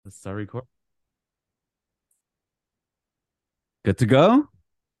Let's start record. Good to go?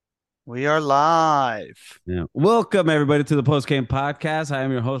 We are live. Yeah. Welcome everybody to the post game podcast. I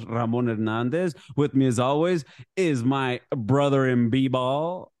am your host Ramon Hernandez. With me as always is my brother in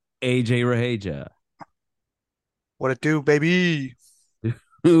B-ball, AJ Raheja. What it do, baby?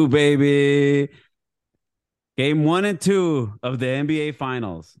 Ooh, baby. Game 1 and 2 of the NBA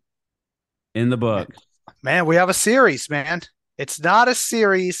Finals in the Man, book. man, we have a series, man. It's not a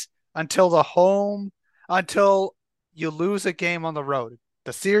series until until you lose a game on the road.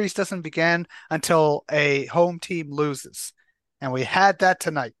 The series doesn't begin until a home team loses. And we had that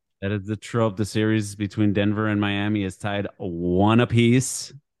tonight. That is the trope. The series between Denver and Miami is tied 1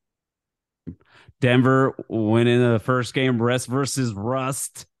 apiece. Denver winning the first game, rest versus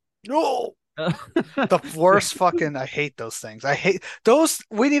rust. No, the worst fucking, I hate those things. I hate those.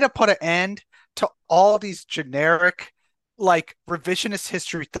 We need to put an end to all these generic, like revisionist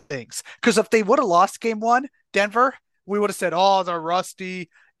history things. Because if they would have lost game one, Denver, we would have said, oh, they're rusty.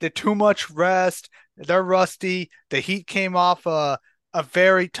 They're too much rest. They're rusty. The Heat came off a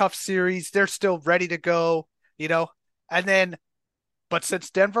very tough series. They're still ready to go, you know? And then, but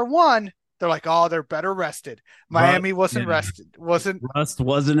since Denver won, they're like, oh, they're better rested. Rust, Miami yeah. wasn't rested, wasn't. Rust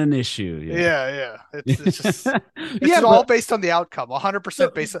wasn't an issue. Yeah. It's just it's Yeah, all but based on the outcome,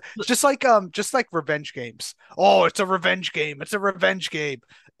 100% based on, just like revenge games. Oh, it's a revenge game. It's a revenge game.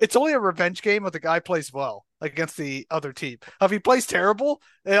 It's only a revenge game if the guy plays well against the other team. If he plays terrible,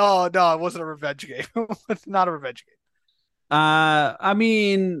 oh no, it wasn't a revenge game. It's not a revenge game. I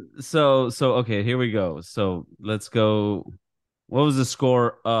mean, so okay, here we go. So let's go. What was the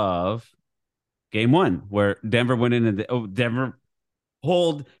score of game one where Denver went in and Denver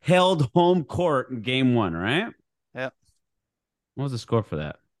held home court in game one, right? Yeah. What was the score for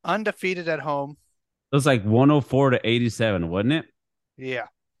that? Undefeated at home. It was like 104 to 87, wasn't it? Yeah.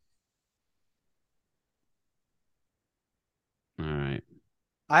 All right.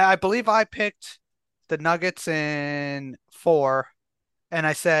 I believe I picked the Nuggets in four, and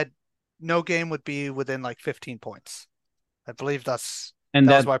I said no game would be within like 15 points. I believe And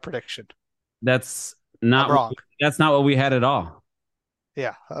that was my prediction. that's I'm not wrong. that's not what we had at all.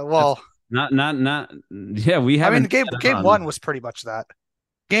 Yeah. That's Well, not yeah, we I mean, haven't had that at game all. one was pretty much that.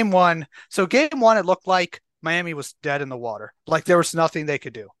 Game one. So game one, it looked like Miami was dead in the water. Like there was nothing they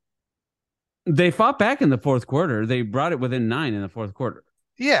could do. They fought back in the fourth quarter. They brought it within 9 in the fourth quarter.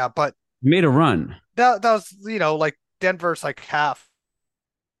 Yeah, but Made a run. that was like Denver's like half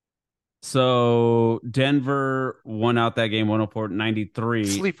So Denver won out that game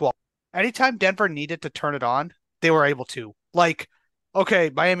 104-93. sleepwalk. Anytime Denver needed to turn it on, they were able to. Like,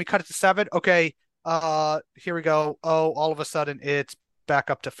 okay, Miami cut it to seven. Okay, here we go. Oh, all of a sudden it's back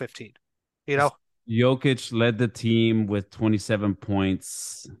up to 15. You know, Jokic led the team with 27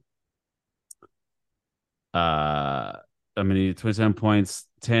 points. Uh, I mean, 27 points,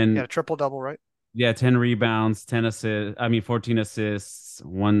 yeah, 10, triple double, right? yeah, 10 rebounds, 10 assists. I mean, 14 assists,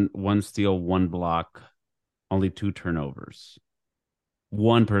 one steal, one block, only two turnovers,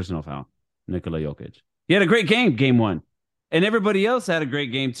 one personal foul. Nikola Jokic. He had a great game, game one. And everybody else had a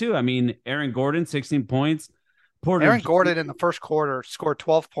great game too. I mean, Aaron Gordon, 16 points. Porter Aaron Gordon Jr. in the first quarter scored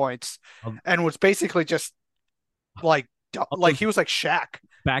 12 points and was basically just like All like those he was like Shaq.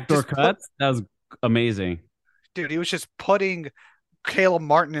 backdoor Just put cuts. That was amazing. Dude, he was just putting Caleb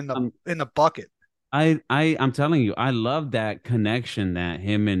Martin Um, in the bucket. I'm telling you, I love that connection that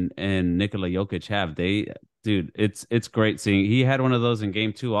him and Nikola Jokic have. Dude, it's great seeing. He had one of those in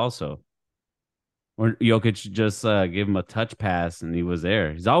game two also, where Jokic just gave him a touch pass and he was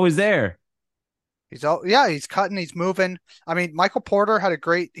there. He's always there. He's cutting, he's moving. I mean, Michael Porter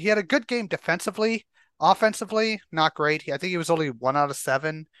he had a good game defensively, offensively, not great. I think he was only 1 out of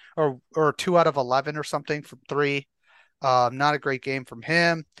 7 or 2 out of 11 or something from three. Not a great game from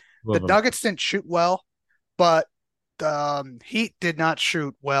him. Two The of them. Nuggets didn't shoot well, but Heat did not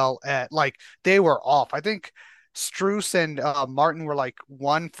shoot well at like they were off. I think Struess and Martin were like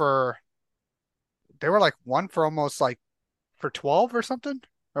they were like one for almost like for 12 or something,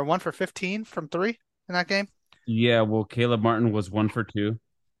 or one for 15 from three in that game. Yeah, well, Caleb Martin was 1 for 2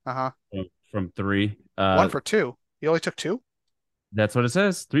 Uh-huh. from three. One for two. He only took two. That's what it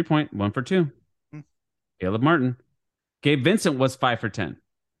says. 3 point, 1 for 2. Hmm. Caleb Martin. Gabe Vincent was 5 for 10.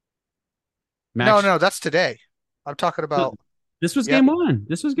 No, Max, no, that's today. I'm talking about. this was Yep. game one.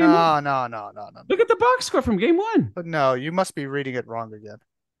 This was game one. No. Look at the box score from game one. But no, you must be reading it wrong again.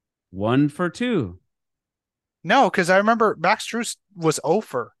 1 for 2. No, because I remember Max Struess was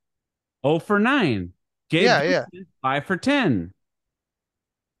over. 0 for 9. Gabe Yeah. Vincent, 5 for 10.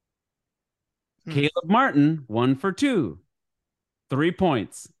 Hmm. Caleb Martin, 1 for 2. 3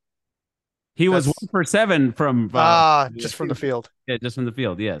 points. He was That's 1 for 7 from just from the field. yeah, just from the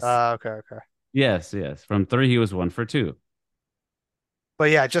field. Yes. Okay, okay. Yes, yes. From three, he was 1 for 2.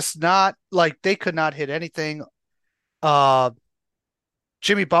 But yeah, just not like they could not hit anything. Uh,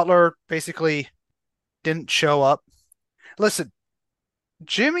 Jimmy Butler basically didn't show up. Listen,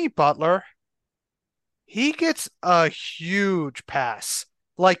 Jimmy Butler, he gets a huge pass.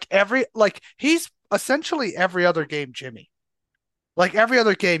 Like he's essentially every other game Jimmy. Like every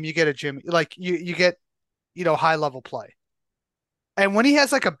other game you get a Jimmy. Like you get, high level play. And when he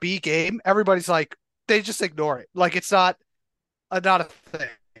has like a B game, everybody's like they just ignore it. Like it's not a thing,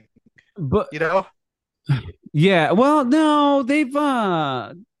 But you know? yeah, well, no, they've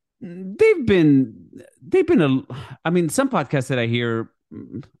been I mean, some podcasts that I hear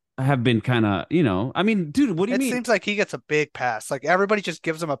have been kind of, I mean, dude, what do you It mean? seems like he gets a big pass. Like everybody just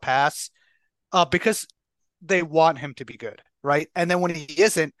gives him a pass because they want him to be good, right? And then when he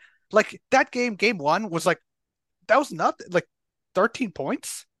isn't, like that game one was like that was nothing, like 13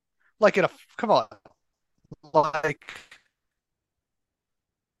 points. Like in a come on, like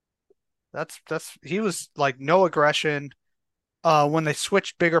that's he was like no aggression. When they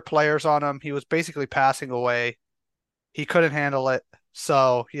switched bigger players on him, he was basically passing away. He couldn't handle it.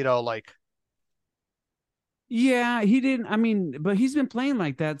 So, like Yeah, he didn't. I mean, but he's been playing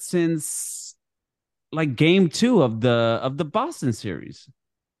like that since like game 2 of the Boston series.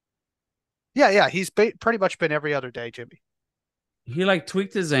 yeah, yeah, he's pretty much been every other day, Jimmy. He like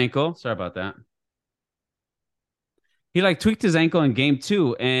tweaked his ankle. Sorry about that. He like tweaked his ankle in game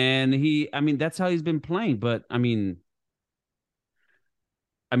 2, and I mean, that's how he's been playing. But I mean,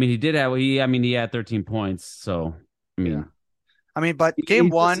 he had 13 points. So, I Yeah. mean, I mean, but game he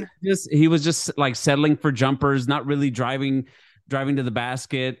one, he was just like settling for jumpers, not really driving to the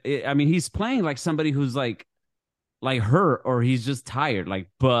basket. I mean, he's playing like somebody who's like hurt or he's just tired. Like,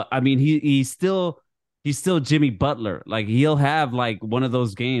 but I mean, he's still Jimmy Butler. Like he'll have like one of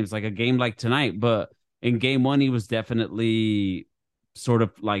those games, like a game like tonight. But in game 1, he was definitely sort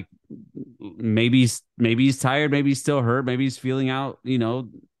of like maybe he's tired, maybe he's still hurt, maybe he's feeling out,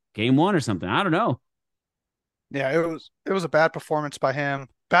 game 1 or something. I don't know. yeah, it was a bad performance by him.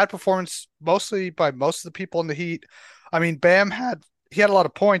 Bad performance mostly by most of the people in the Heat. I mean, Bam he had a lot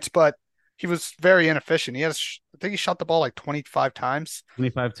of points, but he was very inefficient. I think he shot the ball like 25 times.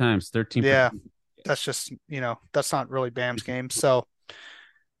 25 times, 13 for Yeah, 20. that's just, that's not really Bam's game. So,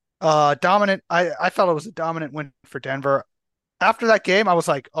 dominant. I felt it was a dominant win for Denver. After that game, I was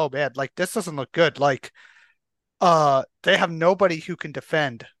like, oh man, like this doesn't look good. Like, they have nobody who can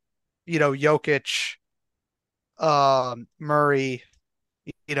defend, Jokic, Murray,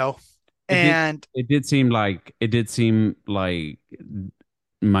 you know, It did and it did seem like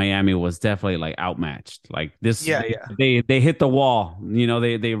Miami was definitely like outmatched. Like this, yeah, they yeah, they they hit the wall.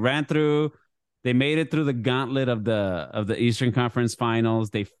 They ran through. They made it through the gauntlet of the Eastern Conference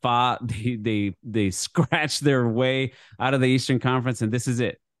Finals. They fought. They scratched their way out of the Eastern Conference, and this is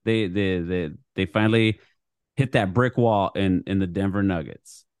it. They finally hit that brick wall in the Denver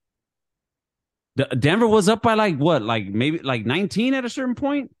Nuggets. Denver was up by like what, like maybe like 19 at a certain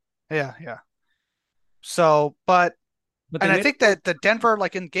point, yeah, yeah. So, but they and I made think it. that the Denver,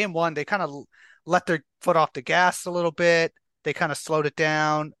 like in game one, they kind of let their foot off the gas a little bit. They kind of slowed it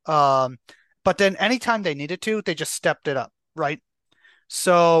down. But then anytime they needed to, they just stepped it up, right?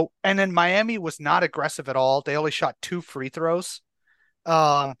 So, and then Miami was not aggressive at all. They only shot two free throws.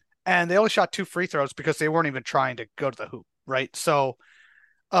 Um, and they only shot two free throws because they weren't even trying to go to the hoop, right? So,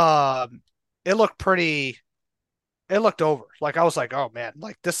 um, it looked pretty, it looked over. Like I was like, oh man,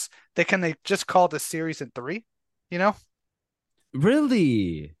 like this, they just call this series in three, you know?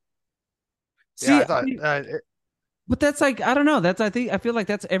 Really. Yeah, See, I I thought, mean, but that's like I don't know. I feel like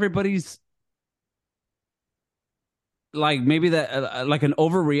that's everybody's like maybe that like an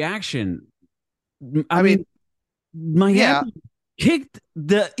overreaction. I I mean, mean, yeah, Miami kicked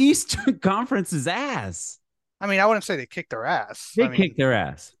the Eastern Conference's ass. I mean, I wouldn't say they kicked their ass. They I mean, kicked their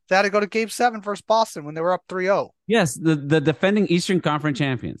ass. they had to go to game seven versus Boston when they were up 3-0. Yes, the defending Eastern Conference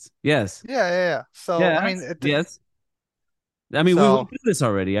champions. Yes. Yeah, yeah, yeah. So, I mean, Yes. Yes. I mean, we so went through this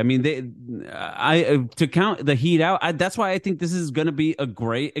already. I mean, to count the Heat out. That's why I think this is going to be a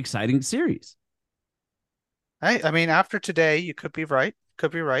great, exciting series. I mean, after today, you could be right.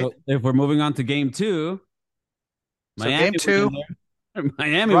 Could be right. So if we're moving on to game 2, So Miami game went in two, there.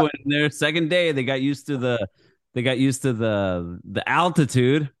 Miami right? went in there second day. They got used to the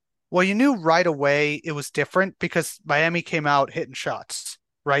altitude. Well, you knew right away it was different because Miami came out hitting shots,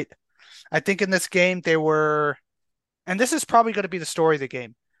 right? I think in this game they were, and this is probably going to be the story of the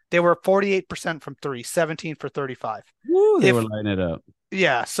game. They were 48% from three, 17 for 35. Woo, they were If lighting it up.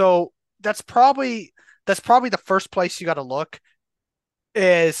 Yeah, so that's probably the first place you got to look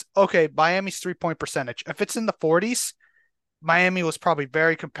is okay, Miami's 3-point percentage. If it's in the 40s, Miami was probably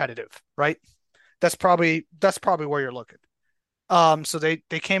very competitive, right? That's probably where you're looking. So they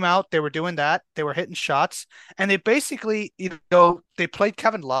came out, they were doing that, they were hitting shots, and they basically, they played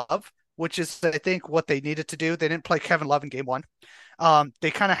Kevin Love, which is I think what they needed to do. They didn't play Kevin Love in game one.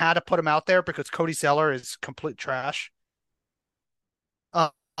 They kind of had to put him out there because Cody Zeller is complete trash. Uh,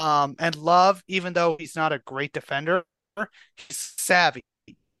 and Love, even though he's not a great defender, he's savvy.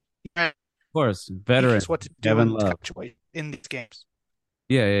 Of course, He veteran knows what to do Kevin in Love. in these games.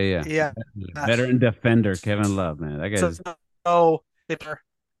 Yeah, yeah, yeah. Yeah. Veteran defender Kevin Love, man. That So, guy's so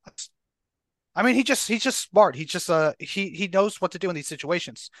I mean, he's just smart. He knows what to do in these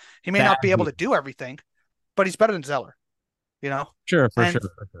situations. He may not be able savvy. to do everything, but he's better than Zeller, you know. Sure, for sure,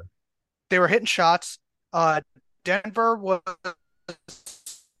 And for sure. they were hitting shots. Denver was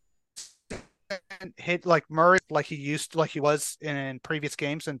hit like Murray, like he was in previous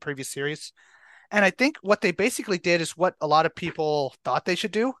games and previous series. And I think what they basically did is what a lot of people thought they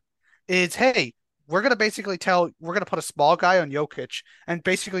should do is, hey, we're gonna put a small guy on Jokic and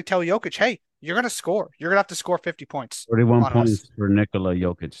basically tell Jokic, hey, you're gonna score. You're gonna have to score 50 points 41 on us. points for Nikola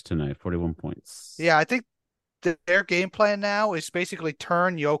Jokic tonight. 41 points. Yeah, I think their game plan now is basically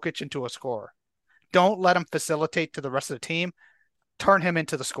turn Jokic into a scorer. Don't let him facilitate to the rest of the team. Turn him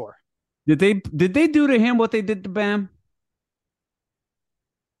into the scorer. Did they do to him what they did to Bam?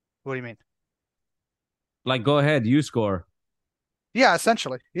 What do you mean? Like, go ahead, you score. Yeah,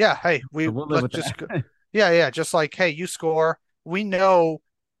 essentially. Yeah, hey, So we we'll live let's with just go. that. Yeah, yeah, just like, hey, you score. We know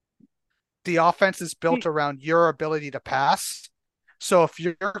the offense is built around your ability to pass. So if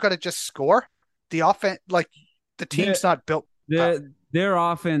you're going to just score, the offense, like the their team's not built. their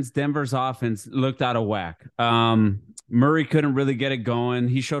offense, Denver's offense, looked out of whack. Murray couldn't really get it going.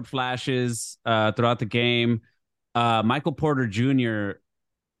 He showed flashes throughout the game. Michael Porter Jr.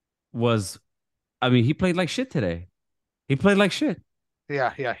 was, I mean, he played like shit today. He played like shit.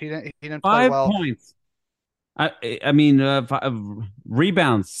 Yeah, yeah, he didn't play Five well. points. I mean,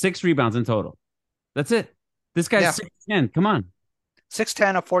 rebounds, 6 rebounds in total. That's it. This guy's Yeah, 6'10". Come on.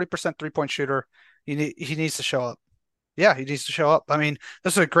 6'10", a 40% 3-point shooter. He needs to show up. Yeah, he needs to show up. I mean,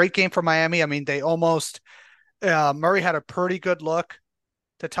 this is a great game for Miami. I mean, they almost Murray had a pretty good look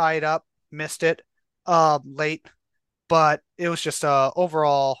to tie it up, missed it late, but it was just a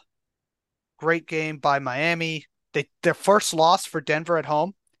overall great game by Miami. Their first loss for Denver at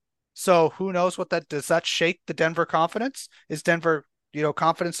home. So who knows what that does that shake the Denver confidence? Is Denver,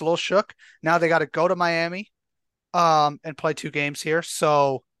 confidence a little shook? Now they got to go to Miami and play 2 games here.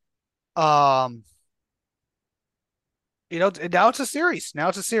 So um now it's a series. Now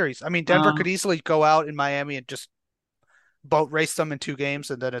it's a series. I mean, Denver could Um, easily go out in Miami and just boat race them in 2 games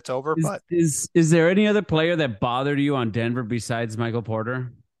and then it's over, is but is is there any other player that bothered you on Denver besides Michael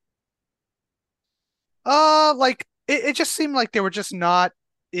Porter? like it just seemed like they were just not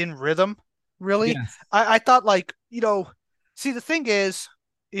in rhythm, really. Yes. I thought like, see the thing is,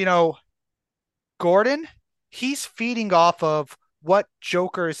 you know, Gordon, he's feeding off of what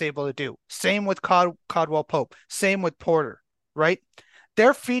Joker is able to do. Same with Caldwell Pope. Same with Porter, right?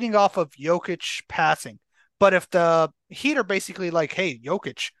 They're feeding off of Jokic passing. But if the Heat are basically like, hey,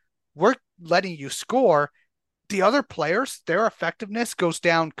 Jokic, we're letting you score, the other players, their effectiveness goes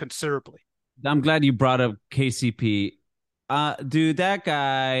down considerably. I'm glad you brought up KCP. Dude, that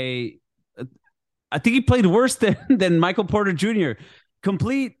guy, I think he played worse than Michael Porter Jr.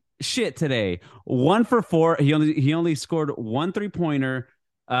 Complete shit today. 1 for 4. He only scored one 3-pointer.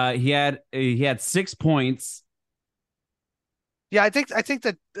 He had 6 points. Yeah, I think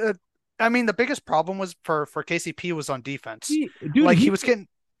that I mean the biggest problem was for KCP was on defense. Dude, Like he he was committed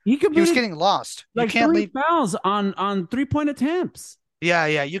getting lost. You like can't three leave. fouls on 3-point attempts. Yeah,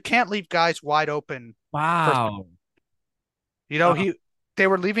 yeah, you can't leave guys wide open for Wow. Uh, he they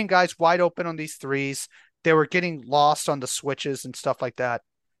were leaving guys wide open on these threes. They were getting lost on the switches and stuff like that.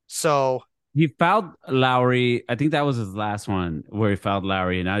 So, he fouled Lowry. I think that was his last one where he fouled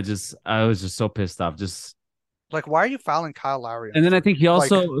Lowry, and I was just so pissed off. Just like, why are you fouling Kyle Lowry on and a then I three? think he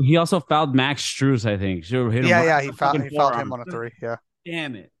Like, also he also fouled Max Strus. I think sure hit him yeah, right yeah, in the fucking he fouled him forearm. on a three. Yeah,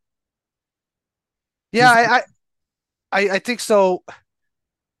 Damn it! yeah, Just I think so.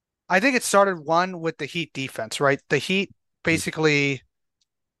 I think it started one with the Heat defense, right? The Heat basically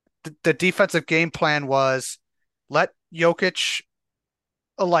the defensive game plan was let Jokic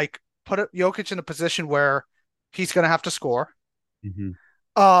like put Jokic in a position where he's going to have to score. Mhm.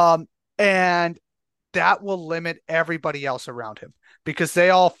 And that will limit everybody else around him because they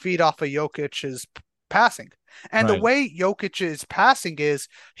all feed off of Jokic's passing. And the Right. way Jokic is passing is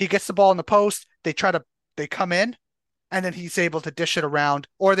he gets the ball in the post, they come in, and then he's able to dish it around,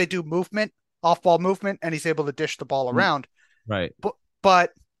 or they do movement, off ball movement, and he's able to dish the ball Mm, around. right.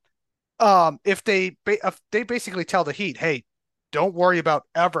 But if they basically tell the Heat, hey, don't worry about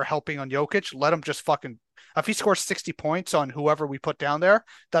ever helping on Jokic, let him just fucking if he scores 60 points on whoever we put down there,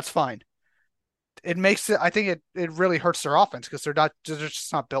 that's fine. It makes it I think it really hurts their offense because they're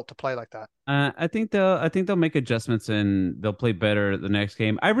just not built to play like that. I think they'll make adjustments and they'll play better the next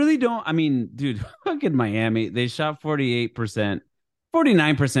game. I really don't. I mean, dude, look at Miami. They shot 48%,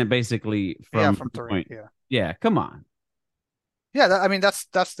 49% basically Yeah, from from three. point. Yeah. Yeah, come on. Yeah, I mean that's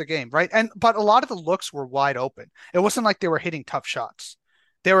the game, right? And but a lot of the looks were wide open. It wasn't like they were hitting tough shots.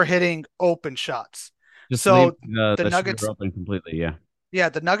 They were hitting open shots. Just leave So the the shooter Nuggets, open completely. Yeah. yeah,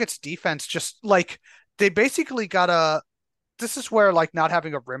 the Nuggets defense just like they basically got a this is where like not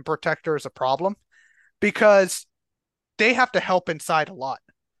having a rim protector is a problem because they have to help inside a lot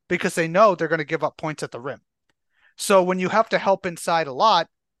because they know they're going to give up points at the rim. So when you have to help inside a lot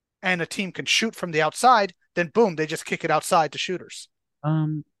and a team can shoot from the outside, then boom, they just kick it outside to shooters.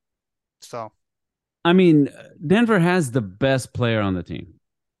 Um, So I mean, Denver has the best player on the team.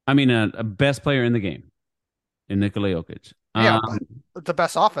 I mean, a best player in the game in Nikola Jokic. yeah, but the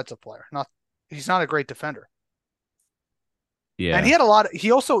best offensive player, not he's not a great defender. And Yeah. he had a lot of,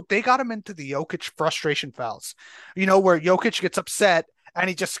 he also they got him into the Jokic frustration fouls. You know, where Jokic gets upset and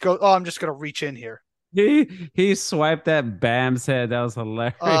he just goes, "Oh, I'm just going to reach in here." He swiped that Bam's head. That was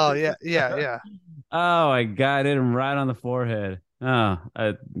hilarious. Oh, yeah, yeah, yeah. Oh my God, hit him right on the forehead. Yeah,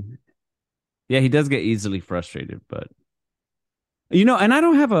 he does get easily frustrated, but and I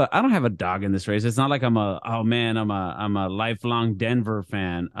don't have a dog in this race. It's not like I'm a lifelong Denver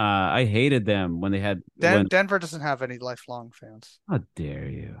fan. I hated them when they had when Denver doesn't have any lifelong fans. how dare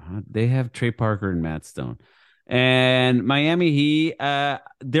you? They have Trey Parker and Matt Stone. And Miami Heat,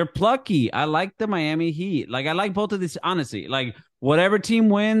 they're plucky. I like the Miami Heat. Like I like both of these, honestly. Like whatever team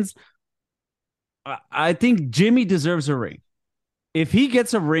wins, I think Jimmy deserves a ring. If he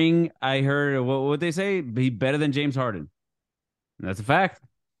gets a ring, I heard what they say, be better than James Harden. And that's a fact.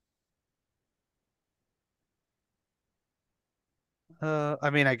 I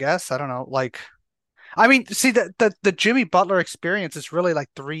mean, I guess I don't know. Like, I mean, see the Jimmy Butler experience is really like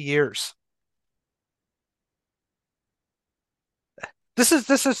 3 years. This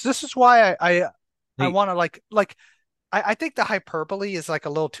is why I Hey, want to I think the hyperbole is like a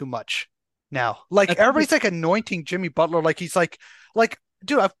little too much now. Like I think everybody's like anointing Jimmy Butler like he's like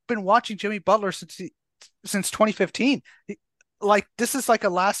dude, I've been watching Jimmy Butler since 2015. Like this is like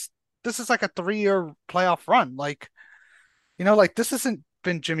a 3 year playoff run. Like, like this hasn't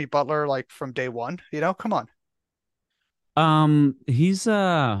been Jimmy Butler like from day one, Come on. he's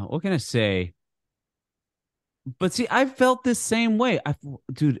what can I say? But see, I felt this same way.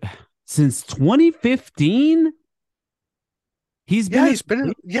 Dude, since 2015, he's been in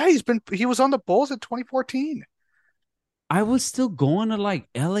the league. He was on the Bulls in 2014. I was still going to like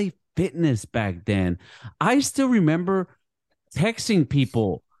LA Fitness back then. I still remember texting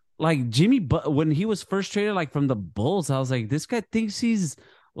people like Jimmy, but when he was first traded, like from the Bulls, I was like, this guy thinks he's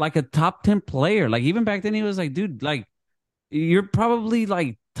like a top 10 player. Like even back then, he was like, dude, like you're probably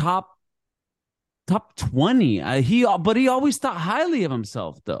like top 20. But he always thought highly of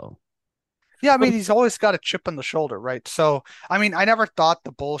himself though. Yeah, I But mean, he's always got a chip on the shoulder, right? So, I mean, I never thought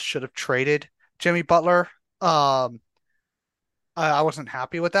the Bulls should have traded Jimmy Butler. I wasn't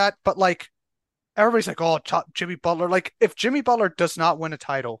happy with that, but like everybody's like, "Oh, top Jimmy Butler." Like, if Jimmy Butler does not win a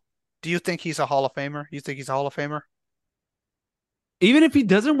title, do you think he's a Hall of Famer? You think he's a Hall of Famer? even if he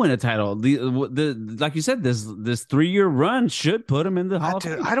doesn't win a title, the like you said, this 3 year run should put him in the Hall of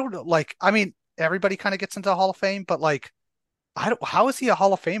Dude, Fame. I don't know. Like, I mean, everybody kind of gets into the Hall of Fame, but like, I don't. How is he a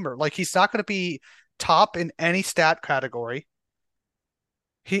Hall of Famer? Like, he's not going to be top in any stat category.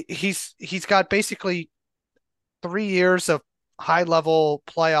 He's got basically 3 years of high level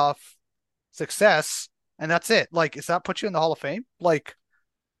playoff success, and that's it. Like, does that put you in the Hall of Fame? Like,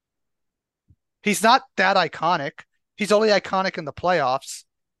 he's not that iconic. He's only iconic in the playoffs.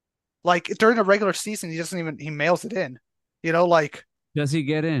 Like during the regular season, he mails it in. Like Does he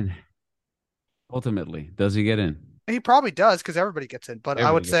get in? Ultimately, does he get in? he probably does because everybody gets in. But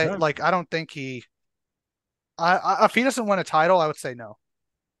I would Everybody gets say, hurt. like, I don't think he. If he doesn't win a title, I would say no.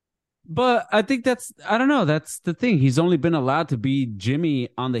 But I think I don't know. That's the thing. He's only been allowed to be Jimmy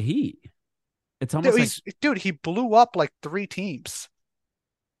on the Heat. It's almost like, Dude, he blew up like 3 teams.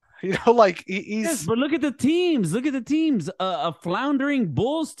 Like yes, he's but look at the teams. Look at the teams. A floundering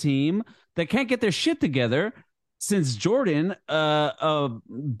Bulls team that can't get their shit together since Jordan,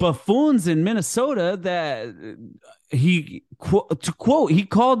 buffoons in Minnesota that to quote, he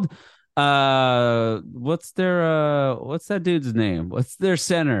called what's that dude's name? What's their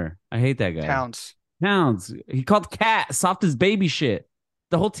center? I hate that guy. Towns. Towns. He called Cat soft as baby shit.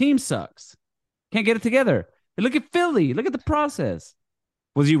 The whole team sucks. Can't get it together. And look at Philly. Look at the process.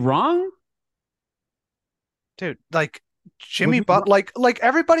 Was he wrong? Dude, like Was Jimmy he But wrong? like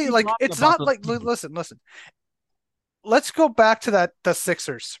everybody Was he like wrong it's about not those like people? listen. Let's go back to that the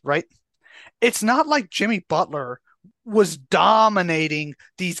Sixers, right? It's not like Jimmy Butler was dominating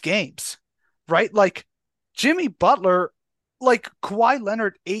these games, right? Like Jimmy Butler, like Kawhi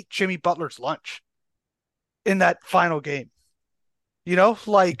Leonard ate Jimmy Butler's lunch in that final game. You know,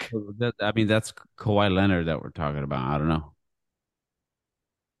 I mean, that's Kawhi Leonard that we're talking about. I don't know.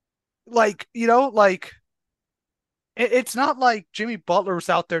 it's not like Jimmy Butler was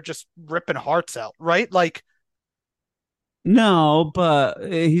out there just ripping hearts out, right? Like No, but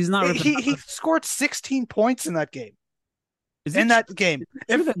he's not ripping he up. scored 16 points in that game. Is In it true? that game, Is it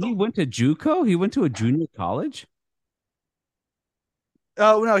true if that he went to JUCO? He went to a junior college?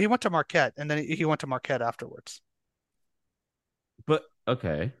 oh no, he went to Marquette and then he went to Marquette afterwards. But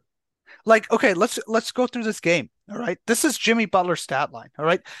okay. Like, okay, let's go through this game. All right, this is Jimmy Butler's stat line. All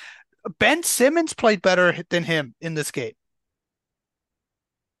right, Ben Simmons played better than him in this game.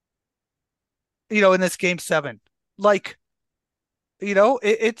 In this game seven, like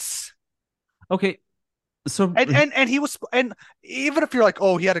it's Okay. So and he was and even if you're like,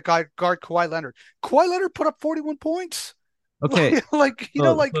 oh, he had a guy guard Kawhi Leonard. Kawhi Leonard put up 41 points. okay. Like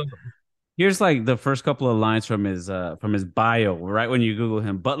So here's like the first couple of lines from his bio, right when you Google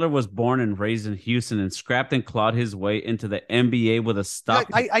him. Butler was born and raised in Houston and scrapped and clawed his way into the NBA with a yeah, stop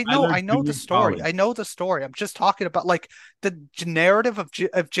in I Tyler know the Junior story. College. I know the story. I'm just talking about like the narrative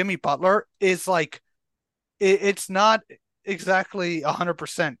of Jimmy Butler is like it's not exactly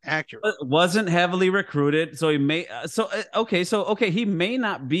 100% accurate. Wasn't heavily recruited, so he may okay, he may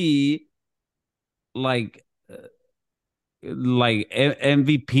not be like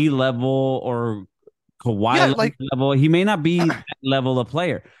MVP level or Yeah, Kawhi like level. He may not be that level of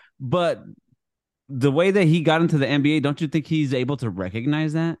player, but the way that he got into the NBA, don't you think he's able to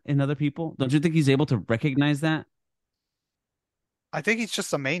recognize that in other people? Don't you think he's able to recognize that? I think he's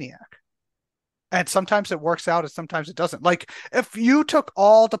just a maniac. And sometimes it works out and sometimes it doesn't. Like if you took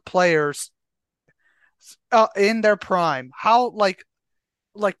all the players in their prime, how like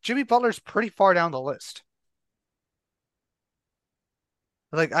Jimmy Butler's pretty far down the list.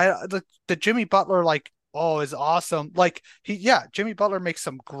 Like the Jimmy Butler like oh is awesome. Like Jimmy Butler makes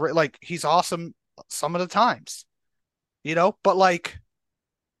some great like he's awesome some of the times, but like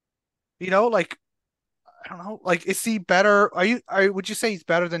I don't know, like is he better? Would you say he's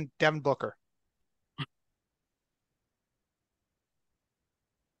better than Devin Booker?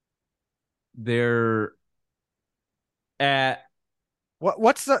 They're at,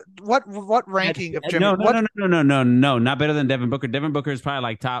 What at ranking of Jimmy no, no, what no, no, no, no, no, no, not better than Devin Booker. Devin Booker is probably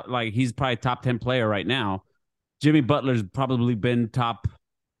like top, like he's probably top 10 player right now. Jimmy Butler's probably been top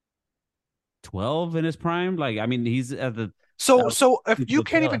 12 in his prime. Like, I mean, he's at the so if you the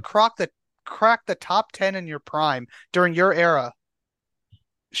can't even tail. crack the top 10 in your prime during your era,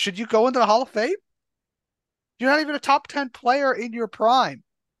 should you go into the Hall of Fame? You're not even a top 10 player in your prime.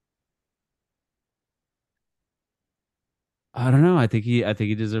 I don't know. I think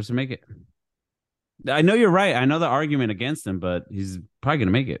he deserves to make it. I know you're right. I know the argument against him, but he's probably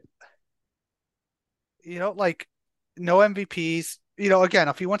gonna make it. Like no MVPs. Again,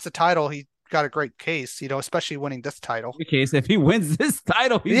 if he wins the title, he got a great case, especially winning this title. In case if he wins this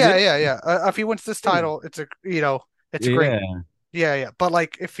title, he's Yeah, in. yeah, yeah. If he wins this title, it's a great. Yeah, Yeah, yeah. But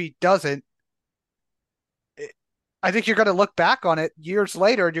like if he doesn't, I think you're going to look back on it years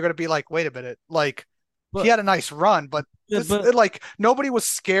later and you're going to be like, wait a minute, like he but had a nice run, but this but like nobody was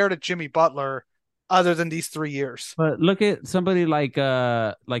scared of Jimmy Butler other than these 3 years. but look at somebody like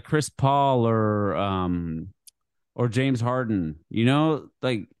Chris Paul or James Harden. You know,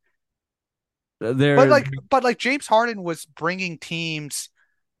 like But they're like James Harden was bringing teams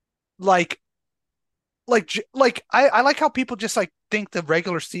like I like how people just like think the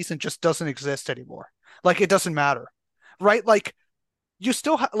regular season just doesn't exist anymore. Like it doesn't matter, right? Like you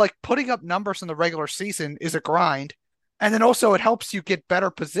still like putting up numbers in the regular season is a grind, and then also it helps you get better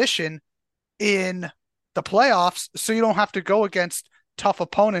position in the playoffs, so you don't have to go against tough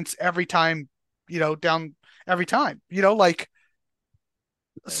opponents every time, down every time, like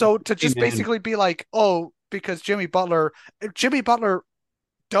so to hey just man. basically be like, oh, because Jimmy Butler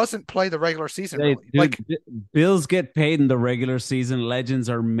doesn't play the regular season They, really. dude, Like, Bills get paid in the regular season. Legends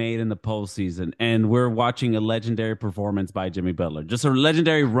are made in the postseason, and we're watching a legendary performance by Jimmy Butler. Just a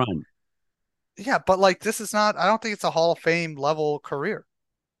legendary run. yeah, but like this is not, I don't think it's a Hall of Fame level career.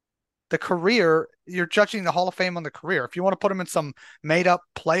 The career, you're judging the Hall of Fame on the career. If you want to put him in some made up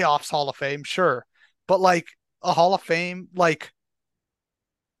playoffs Hall of Fame, sure. But like a Hall of Fame, like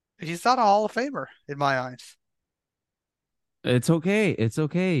he's not a Hall of Famer in my eyes. It's okay. It's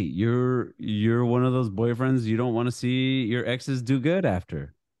okay. You're one of those boyfriends you don't want to see your exes do good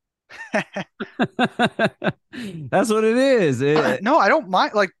after. That's what it is. No, I don't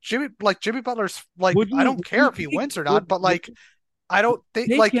mind like Jimmy Butler's like I don't care if he Take wins or not, but would like I don't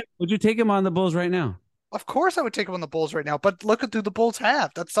think take him? like Would you take him on the Bulls right now? of course I would take him on the Bulls right now, but look at who the Bulls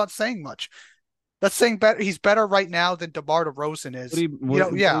have. That's not saying much. That's saying better he's better right now than DeMar DeRozan is. Would he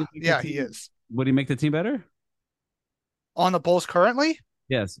make the Yeah, he team? is. Would he make the team better? On the Bulls currently?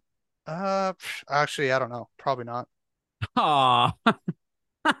 Yes. Actually, I don't know. Probably not. Aw,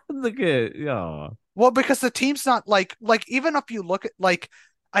 look at yeah. Well, because the team's not like even if you look at like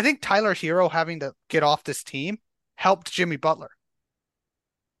I think Tyler Hero having to get off this team helped Jimmy Butler.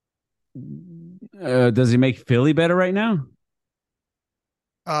 Does he make Philly better right now?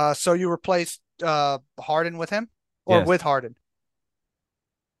 So you replaced Harden with him or Yes. with Harden.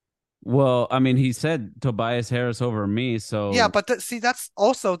 Well, I mean, he said Tobias Harris over me, Yeah, so but see that's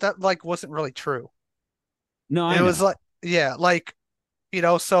also that like wasn't really true. no, I It know. was like yeah, like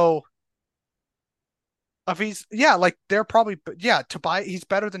so if he's yeah, like they're probably yeah, Tobias he's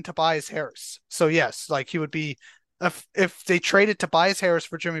better than Tobias Harris. So yes, like he would be if they traded Tobias Harris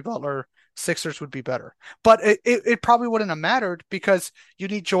for Jimmy Butler, Sixers would be better. But it probably wouldn't have mattered because you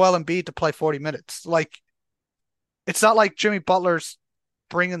need Joel Embiid to play 40 minutes. Like it's not like Jimmy Butler's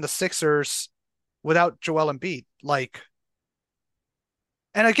bringing the Sixers without Joel Embiid. Like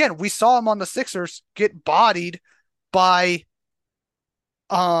and again, we saw him on the Sixers get bodied by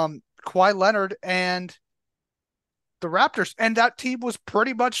Kawhi Leonard and the Raptors, and that team was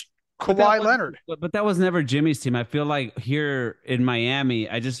pretty much But that Kawhi was Leonard. but that was never Jimmy's team. I feel like here in Miami,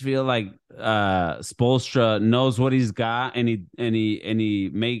 I just feel like Spoelstra knows what he's got and he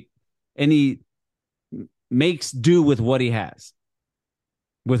makes do with what he has,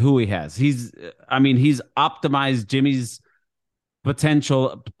 with who he has. He's optimized Jimmy's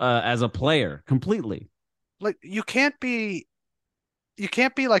potential as a player completely. Like you can't be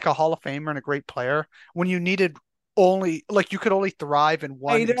like a Hall of Famer and a great player when you needed only like you could only thrive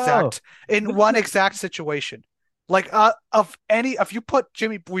I know. in one exact situation. Like of any if you put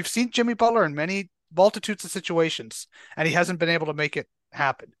Jimmy we've seen Jimmy Butler in many multitudes of situations and he hasn't been able to make it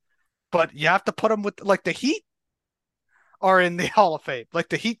happen. But you have to put him with like the Heat are in the Hall of Fame. Like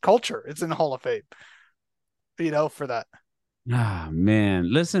the Heat culture is in the Hall of Fame, for that. Ah,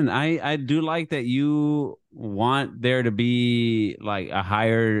 man. Listen, I do like that you want there to be like a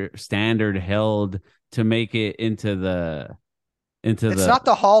higher standard held to make it into It's the not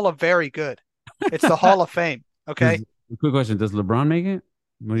the Hall of Very Good. It's the Hall of Fame. Okay. does quick question, does LeBron make it?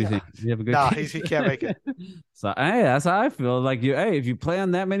 What do you Yeah. think? Does he have a good Nah, team? he can't make it. So hey, that's how I feel. Like if you play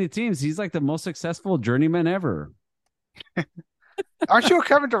on that many teams, he's like the most successful journeyman ever. Aren't you a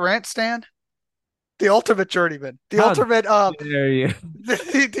Kevin Durant stan? The ultimate journeyman. The How ultimate dare you?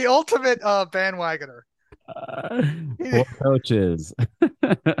 the ultimate bandwagoner. Poor coaches.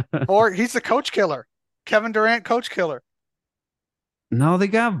 Or he's the coach killer. Kevin Durant coach killer. No, they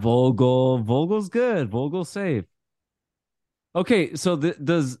got Vogel. Vogel's good. Vogel's safe. Okay, so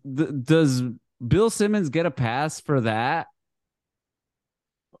does Bill Simmons get a pass for that?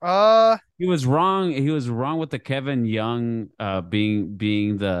 Uh He was wrong. He was wrong with the Kevin Young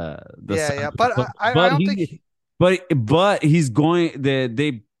being the yeah, son yeah. of the But coach. I don't think But he's going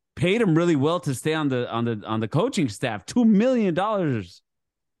they paid him really well to stay on the coaching staff. $2 million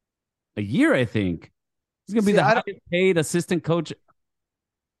a year, I think. He's gonna be see the I don't highest paid assistant coach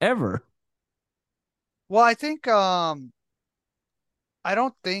ever. well I think I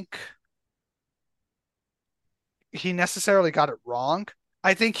don't think he necessarily got it wrong.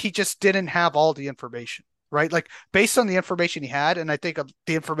 I think he just didn't have all the information, right? Like based on the information he had, and I think of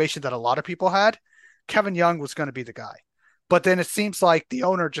the information that a lot of people had, Kevin Young was going to be the guy. But then it seems like the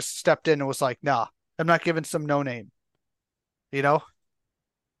owner just stepped in and was like, "Nah, I'm not giving some no name." You know,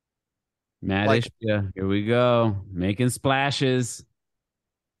 Matt like Ishbia, here we go, making splashes.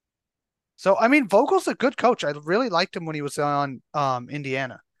 so. I mean, Vogel's a good coach. I really liked him when he was on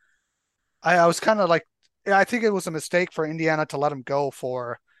Indiana. I was kind of like, yeah, I think it was a mistake for Indiana to let him go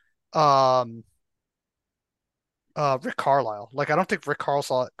for um Rick Carlisle. Like I don't think Rick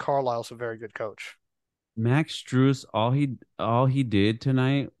Carlisle's a very good coach. Max Strus, all he did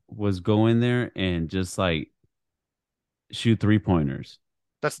tonight was go in there and just like shoot 3 pointers.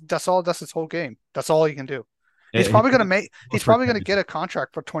 That's all. That's his whole game. That's all he can do. He's He probably gonna went make. four He's for probably gonna 10. get a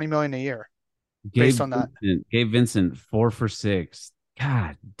contract for 20 million a year based Gabe on that. Vincent 4 for 6.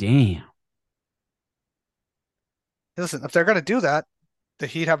 God damn. Listen, if they're gonna do that, the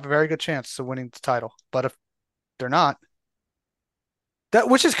Heat have a very good chance of winning the title. But if they're not, that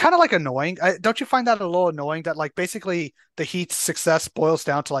which is kind of like annoying. Don't you find that a little annoying that like basically the Heat's success boils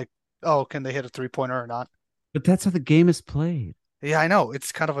down to like, oh, can they hit a 3-pointer or not? But that's how the game is played. Yeah, I know.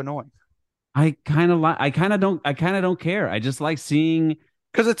 It's kind of annoying I kind of don't care. I just like seeing.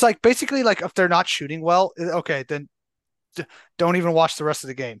 because it's like basically like if they're not shooting well, okay, then don't even watch the rest of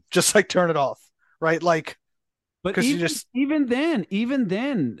the game. Just like turn it off, right? Like But because you even just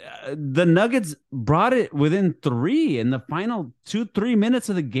the Nuggets brought it within 3 in the final 2-3 minutes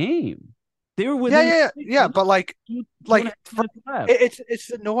of the game. They were yeah, within yeah, yeah, six, yeah. But two and a half for, minutes left. it's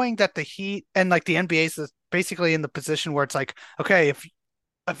annoying that the Heat and like the NBA is basically in the position where it's like, okay,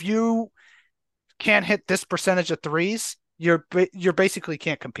 if you can't hit this percentage of threes, you're basically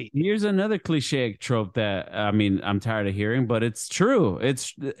can't compete. Here's another cliche trope that I mean I'm tired of hearing, but it's true.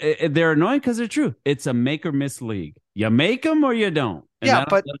 They're annoying because they're true. It's a make or miss league. You make them or you don't, and Yeah,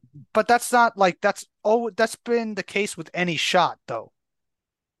 that but that's not like that's been the case with any shot though.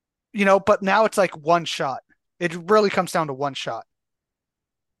 But now it's like one shot. It really comes down to one shot.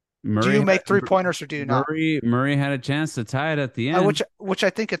 Do Murray you had make 3-pointers or do you not? Murray had a chance to tie it at the end. Which I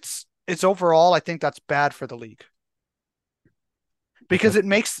think it's overall I think that's bad for the league But because it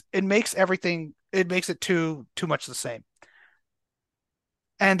makes everything it makes it too much the same.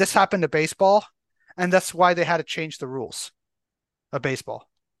 And this happened to baseball, and that's why they had to change the rules of baseball.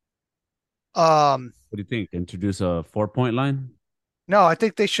 Um, what do you think? Introduce a 4 point line? no, I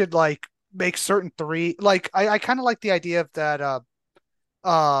think they should like make certain three. Like I kind of like the idea of that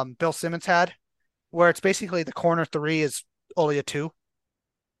Bill Simmons had, where it's basically the corner three is only a two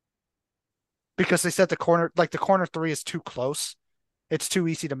because they said the corner three is too close. It's too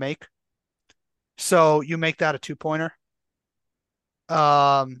easy to make. So you make that a 2-pointer.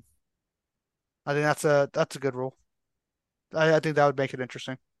 Um, I think that's a good rule. I think that would make it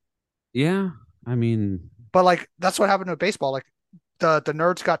interesting. Yeah, I mean, But like that's what happened with baseball. Like the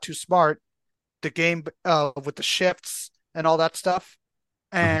nerds got too smart. The game with the shifts and all that stuff,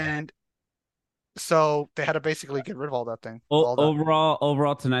 and so they had to basically get rid of all that thing, all that.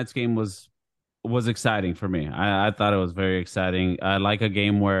 overall, tonight's game was exciting for me. I thought it was very exciting. I like a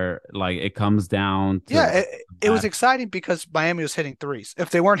game where like it comes down to Yeah, like it was exciting because Miami was hitting threes. If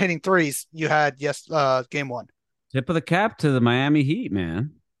they weren't hitting threes, you had game one. tip of the cap to the Miami Heat,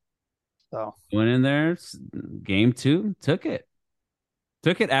 man. So Went in there, game two, took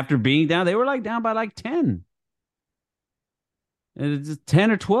it after being down. They were like down by like 10. It's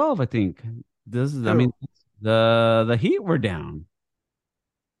 10 or 12, I think. I mean, who? the Heat were down.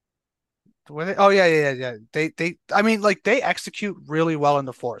 Oh yeah, yeah, yeah, yeah. I mean, like they execute really well in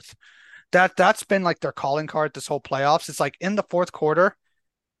the fourth. That's been like their calling card this whole playoffs. It's like in the fourth quarter,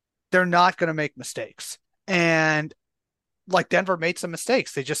 they're not going to make mistakes. And like Denver made some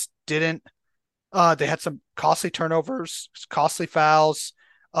mistakes. They just didn't. They had some costly turnovers, costly fouls.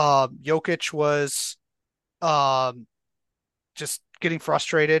 Jokic was um, just getting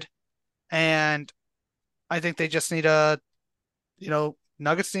frustrated, and I think they just need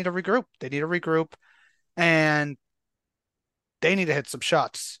Nuggets need to regroup. They need to regroup, and they need to hit some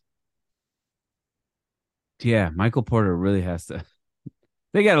shots. Yeah, Michael Porter really has to.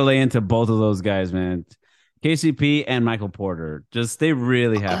 They got to lay into both of those guys, man. KCP and Michael Porter. Just they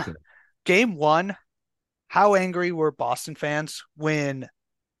really have to. Game one, how angry were Boston fans when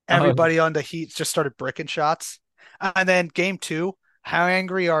Oh, everybody on the Heat just started bricking shots? And then game two, how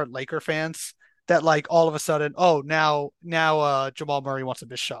angry are Laker fans that like all of a sudden, oh now Jamal Murray wants to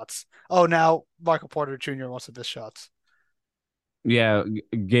miss shots. Oh now Michael Porter Jr. wants to miss shots. yeah,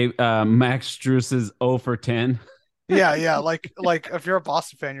 gave Max Strus is 0 for 10. Yeah, yeah. Like if you're a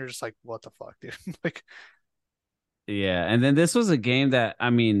Boston fan, you're just like, what the fuck, dude? Like Yeah, and then this was a game that I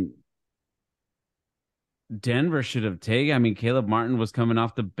mean Denver should have taken. I mean, Caleb Martin was coming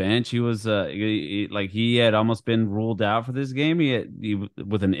off the bench. He was like he had almost been ruled out for this game. He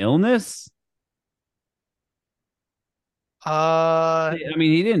with an illness. uh I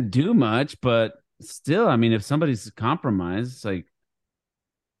mean, he didn't do much, but still, I mean, if somebody's compromised, it's like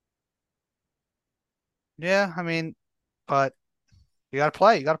yeah, I mean, but you gotta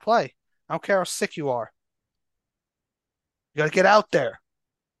play, you gotta play. I don't care how sick you are. You gotta get out there.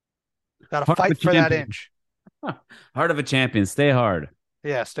 You gotta heart of a fight for that champion. inch. Heart of a champion. Stay hard.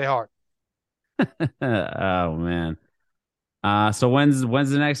 Yeah, stay hard. Oh man. So when's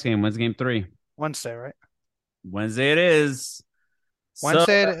the next game? When's game three? Wednesday, right? Wednesday it is. So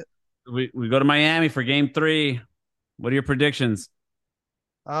Wednesday. we go to Miami for game three. What are your predictions?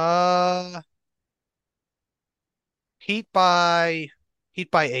 Uh, Heat by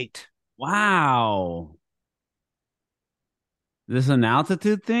Heat by 8. Wow. This an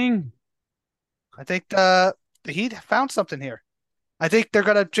altitude thing? I think the Heat found something here. I think they're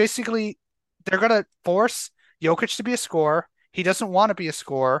gonna force Jokic to be a scorer. He doesn't want to be a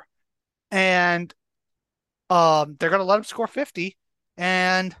scorer, and they're gonna let him score 50,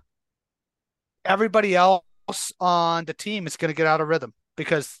 and everybody else on the team is gonna get out of rhythm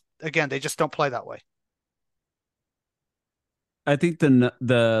because again, they just don't play that way. I think the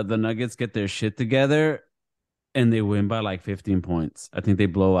Nuggets get their shit together and they win by like 15 points. I think they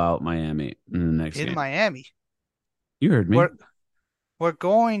blow out Miami in the next In game. Miami, You heard me. we're we're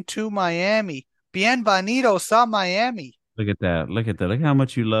going to Miami. Bienvenidos a Miami. Look at that. Look at that. Look how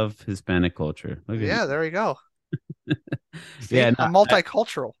much you love Hispanic culture. Look at Yeah, you. there you go. See, Yeah, no, I'm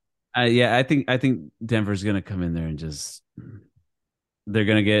multicultural. yeah, I think Denver's gonna come in there and just they're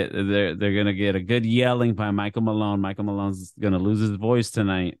gonna get a good yelling by Michael Malone. Michael Malone's gonna lose his voice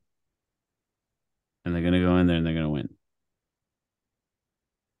tonight, and they're gonna go in there and they're gonna win.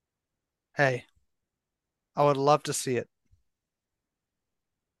 Hey, I would love to see it,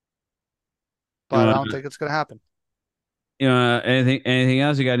 You but I know, don't think it's gonna happen. anything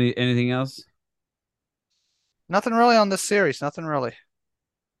else? You got anything else? Nothing really on this series. Nothing really.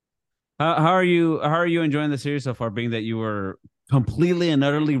 How are you enjoying the series so far? Being that you were completely and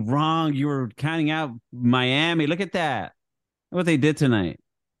utterly wrong, you were counting out Miami. Look at that. Look what they did tonight.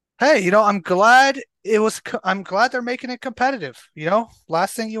 Hey, I'm glad they're making it competitive.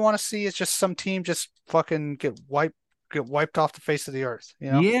 Last thing you want to see is just some team just fucking get wiped off the face of the earth.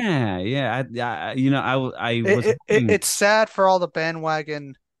 Yeah, yeah. I It, was it, it hoping. it's sad for all the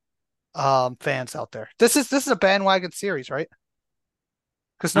bandwagon fans out there. This is a bandwagon series, right?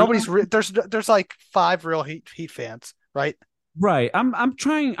 Because there's like five real Heat fans, right? Right. I'm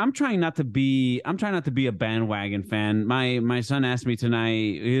trying not to be a bandwagon fan. My son asked me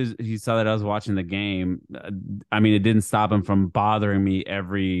tonight. He saw that I was watching the game. I mean, it didn't stop him from bothering me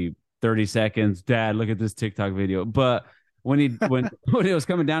every 30 seconds. Dad, look at this TikTok video. But when it was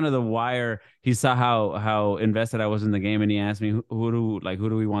coming down to the wire, he saw how invested I was in the game, and he asked me who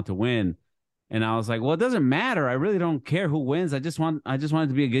do we want to win? And I was like, well, it doesn't matter. I really don't care who wins. I just want it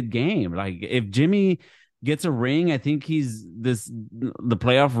to be a good game. Like if Jimmy gets a ring. I think the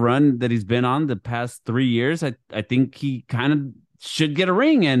playoff run that he's been on the past 3 years. I think he kind of should get a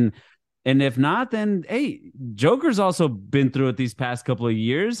ring, and if not, then hey, Joker's also been through it these past couple of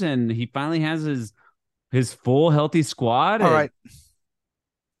years, and he finally has his full healthy squad. All And right.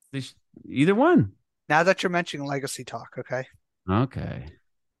 they sh- either one. Now that you're mentioning legacy talk, okay. Okay,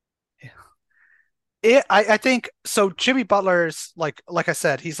 I think so. Jimmy Butler's like I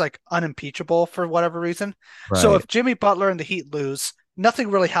said, he's like unimpeachable for whatever reason. So right. if Jimmy Butler and the Heat lose, nothing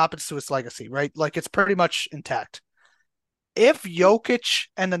really happens to his legacy, right? Like it's pretty much intact. If Jokic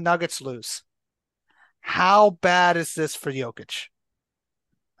and the Nuggets lose, how bad is this for Jokic?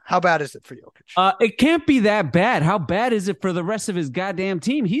 How bad is it for Jokic? It can't be that bad. How bad is it for the rest of his goddamn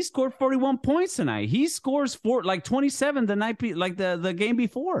team? He scored 41 points tonight. He scores like 27 the like the game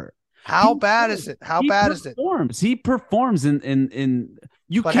before. How He bad is it? How he bad is it? performs. He performs in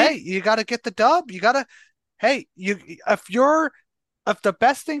you But can't. hey, you got to get the dub. Hey, if the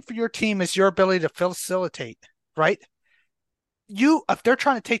best thing for your team is your ability to facilitate, right? If they're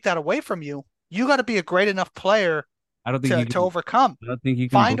trying to take that away from you, you got to be a great enough player I don't think to you to can. overcome. I don't think you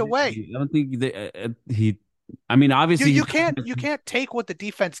can Find a blame. way. I don't think he. I mean, You obviously you he's. can't take what the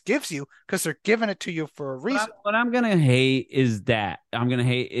defense gives you because they're giving it to you for a reason. What I'm gonna hate is that I'm gonna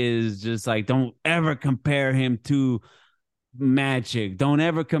hate is just like don't ever compare him to Magic. Don't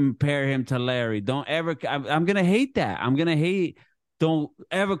ever compare him to Larry. Don't ever. I'm gonna hate that. I'm gonna hate. Don't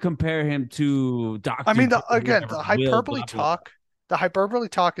ever compare him to I Doctor mean, J, again, whoever. Will blah blah. the hyperbole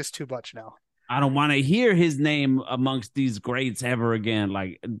talk is too much now. I don't want to hear his name amongst these greats ever again.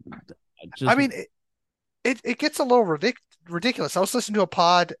 Like, I just mean, it gets a little ridiculous. I was listening to a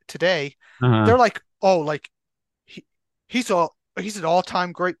pod today. uh They're like, oh, like he, he's an all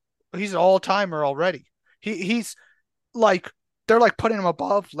time great. He's an all timer already. He's like they're like putting him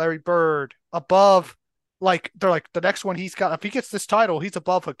above Larry Bird, above like they're like the next one he's got. If he gets this title, he's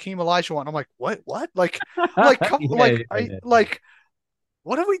above Hakeem Olajuwon. I'm like, what? yeah, yeah.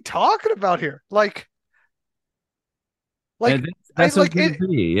 What are we talking about here? And Like I that's what it's like gonna it.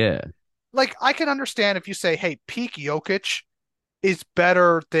 be. Yeah. Like I can understand if you say, hey, peak Jokic. is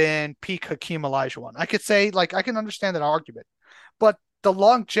better than peak Hakeem Olajuwon. I could say like I can understand that argument, but the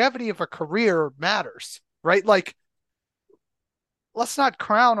longevity of a career matters, right? Like let's not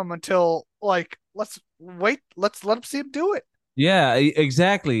crown him until like let's wait, let's let him see him do it. Yeah,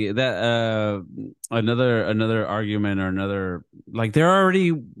 exactly. That another argument or another like they're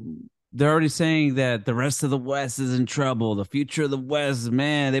already saying that the rest of the West is in trouble. The future of the West,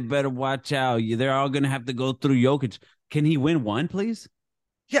 man, they better watch out. They're all gonna have to go through Jokic. Can he win one, please?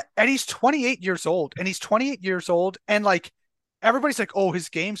 Yeah, and he's 28 years old, and he's 28 years old, and like everybody's like, "Oh, his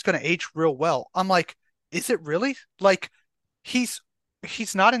game's gonna age real well." I'm like, "Is it really?" Like, he's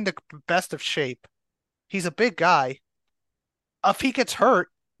he's not in the best of shape. He's a big guy. If he gets hurt,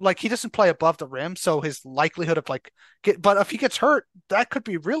 like he doesn't play above the rim, so his likelihood of like get. But if he gets hurt, that could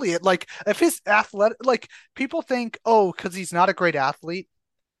be really it. Like, if his athletic, like people think, oh, because he's not a great athlete,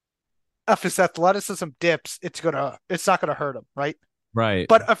 if his athleticism dips, it's not gonna hurt him, right? Right.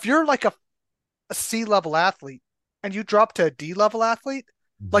 But if you're like a C level athlete and you drop to a D level athlete,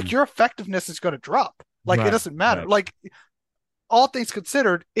 like Mhm. your effectiveness is going to drop. Like it Right. doesn't matter. Right. Like all things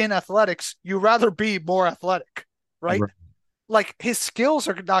considered, in athletics, you rather be more athletic, right? Right. Like his skills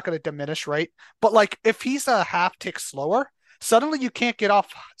are not going to diminish, right? But like if he's a half tick slower, suddenly you can't get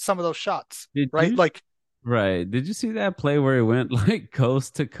off some of those shots, Did right? you Like Right. Did you see that play where he went like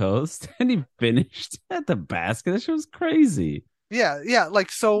coast to coast and he finished at the basket? That shit was crazy. yeah.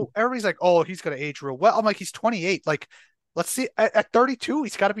 Like so everybody's like, oh, he's going to age real well. I'm like, he's 28. Like let's see at 32,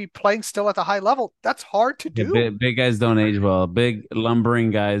 he's got to be playing still at the high level. That's hard to Yeah, do. big guys don't age well. Big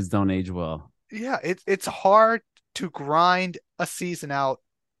lumbering guys don't age well. Yeah, it's hard to grind a season out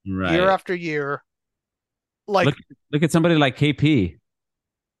year Right. after year. Look Like, look at somebody like KP.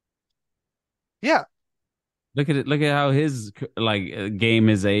 yeah, Look at it. Look at how his like game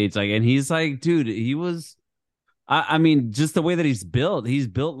his age like, and he's like, dude, he was. I mean, just the way that he's built. He's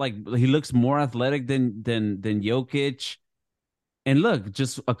built like he looks more athletic than Jokic. And look,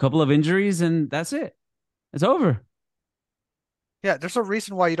 just a couple of injuries, and that's it. It's over. yeah, there's a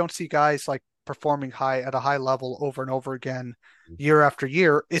reason why you don't see guys like performing high at a high level over and over again year after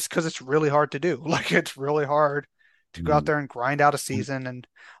year. It's because it's really hard to do. Like it's really hard to go out Mm. there and grind out a season and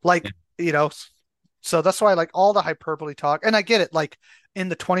like, you know, so that's why like all the hyperbole talk, and I get it, like in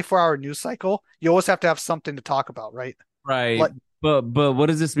the 24-hour news cycle, you always have to have something to talk about, right? Right. Like But what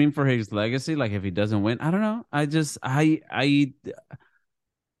does this mean for his legacy? Like if he doesn't win, I don't know. I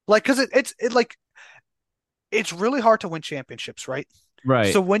like because it's like it's really hard to win championships, right?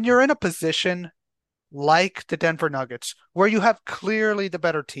 right. So when you're in a position like the Denver Nuggets, where you have clearly the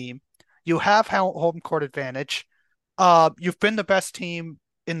better team, you have home court advantage. You've been the best team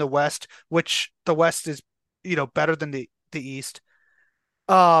in the West, which the West is, better than the East.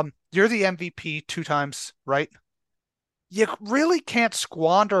 You're the MVP two times, right? You really can't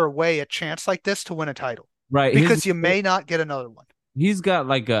squander away a chance like this to win a title Right. because you may not get another one. He's got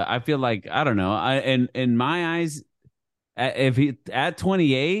like a I feel like I don't know. In my eyes if he at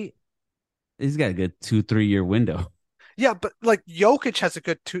 28, he's got a good 2 3 year window. Yeah, but like Jokic has a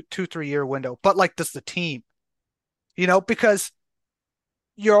good 3 year window, but like does the team, because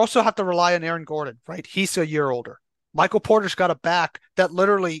you also have to rely on Aaron Gordon, right? He's a year older. Michael Porter's got a back that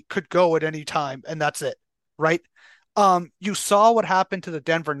literally could go at any time, and that's it, right? You saw what happened to the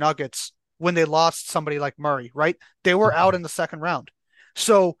Denver Nuggets when they lost somebody like Murray, right? They were out in the second round.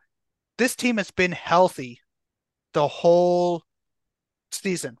 So this team has been healthy the whole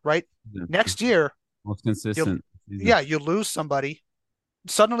season, right? Next year, Most you'll consistent season. yeah, you lose somebody.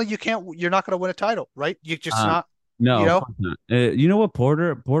 Suddenly you're not going to win a title, right? You just Um not, no, you of know, course not. You know what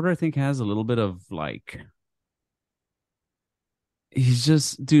Porter I think has a little bit of like he's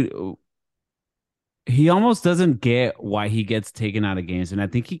just dude he almost doesn't get why he gets taken out of games, and I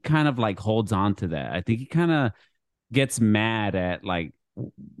think he kind of like holds on to that. I think he kind of gets mad at like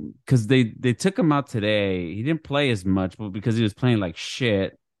because they took him out today. He didn't play as much, but because he was playing like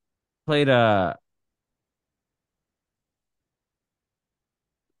shit, played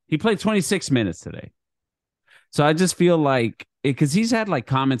he played 26 minutes today. So I just feel like because he's had like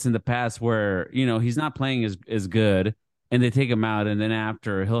comments in the past where he's not playing as good, and they take him out, and then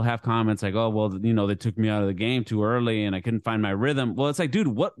after he'll have comments like, "Oh well, they took me out of the game too early, and I couldn't find my rhythm." Well, it's like, dude,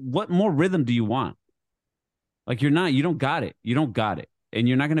 what more rhythm do you want? Like you don't got it, and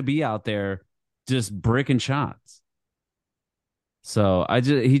you're not gonna be out there just bricking shots. So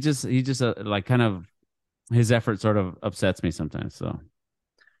he just like kind of his effort sort of upsets me sometimes. So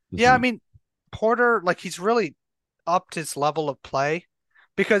just yeah, I me. mean, Porter, like he's really upped his level of play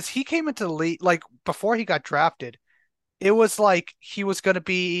because he came into the league like before he got drafted. It was like he was going to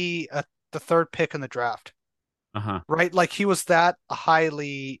be the third pick in the draft, Uh-huh. right? Like he was that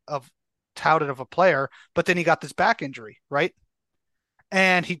highly of touted of a player, but then he got this back injury, right?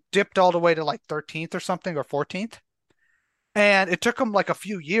 And he dipped all the way to like 13th or something or 14th. And it took him like a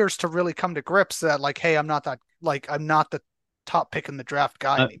few years to really come to grips that like, hey, I'm not the top pick in the draft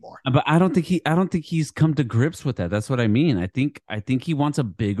guy Uh, anymore. but I don't think he's come to grips with that. That's what I mean. I think he wants a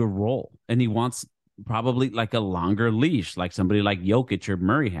bigger role, and he wants probably like a longer leash, like somebody like Jokic or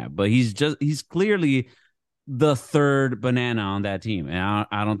Murray have. But he's clearly the third banana on that team, and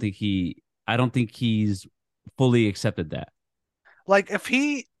I don't think he's fully accepted that. Like if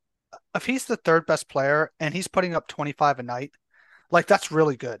he's the third best player and he's putting up 25 a night, like that's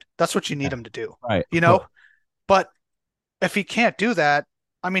really good. That's what you need Yeah. him to do, Right, you of know? course. But if he can't do that,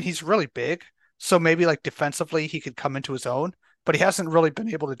 I mean, he's really big. So maybe like defensively he could come into his own, but he hasn't really been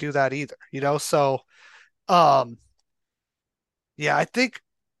able to do that either, you know? So, um, yeah, I think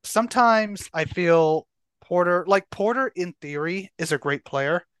sometimes I feel Porter in theory is a great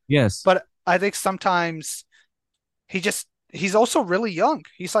player, Yes. but I think sometimes he's also really young.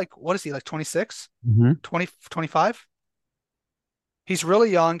 He's like, what is he, like 26, Hmm. 20, 25? He's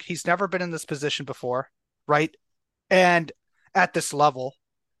really young. He's never been in this position before, right? And at this level.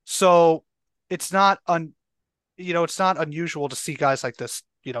 So it's not it's not unusual to see guys like this,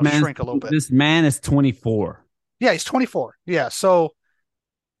 Man, shrink a little bit. this man is 24. Yeah, he's 24. Yeah. So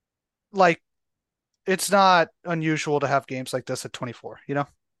like it's not unusual to have games like this at 24, you know?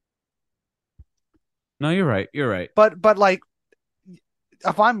 No, you're right. You're right. But like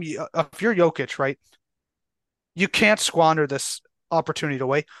if you're Jokic, right? You can't squander this opportunity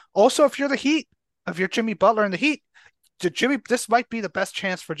away. Also, if you're the Heat, if you're Jimmy Butler in the Heat, this might be the best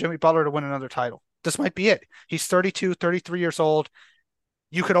chance for Jimmy Butler to win another title. This might be it. He's 32, 33 years old.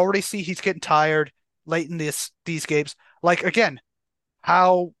 You can already see he's getting tired late in these games. Like again,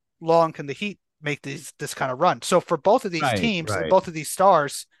 how long can the Heat make this kind of run? So for both of these Right, teams and right. both of these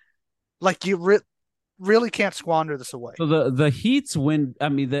stars, like really can't squander this away. So the Heat's win. I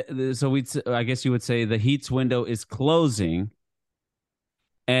mean, so I guess you would say the Heat's window is closing,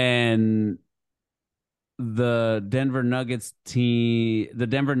 and the Denver Nuggets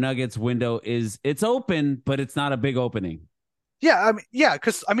window is it's open, but it's not a big opening. Yeah, I mean, yeah,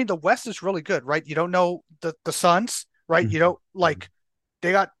 because I mean the West is really good, right? You don't know the Suns, right? You Mhm. don't like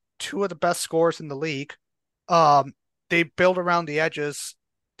they got two of the best scorers in the league. Um, they build around the edges.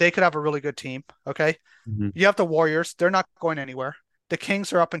 They could have a really good team. Okay, Mhm. you have the Warriors. They're not going anywhere. The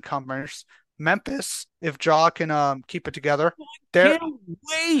Kings are up and comers. Memphis, if Ja can keep it together, they're Can't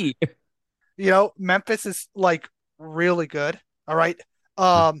wait. Memphis is like really good. All right.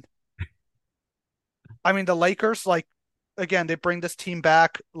 Um, I mean the Lakers, like again, they bring this team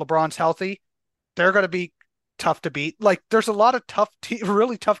back. LeBron's healthy. They're going to be tough to beat. Like there's a lot of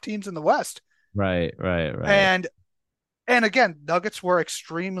really tough teams in the West. Right, right, right. And again, Nuggets were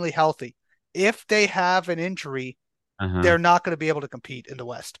extremely healthy. If they have an injury, Uh-huh. they're not going to be able to compete in the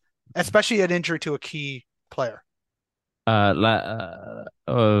West, especially an injury to a key player. Uh, la,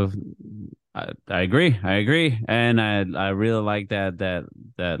 I agree. I agree, and I really like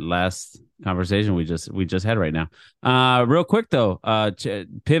that last conversation we just had right now. Real quick though,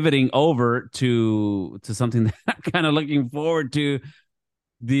 pivoting over to something that I'm kind of looking forward to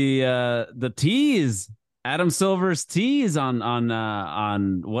the tease. Adam Silver's tease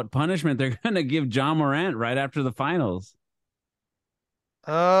on what punishment they're gonna give John Morant right after the finals.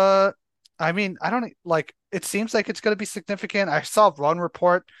 Uh, I mean, I don't like. It seems like it's going to be significant. I saw one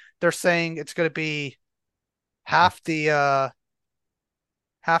report. They're saying it's going to be half the uh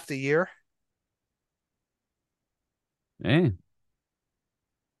half the year. Hey,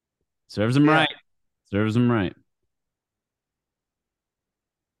 serves him Yeah. right. Serves him right.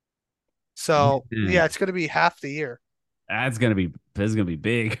 So Yeah. yeah, it's going to be half the year. That's gonna be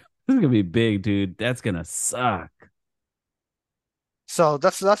big. This is gonna be big, dude. That's gonna suck. So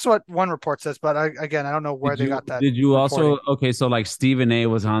that's what one report says. But again, I don't know where they got that Did you also reporting. okay, so like Stephen A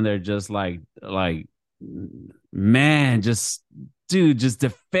was on there just like man, just dude, just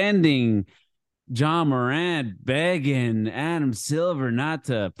defending John Morant, begging Adam Silver not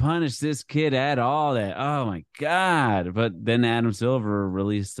to punish this kid at all. That oh my God. But then Adam Silver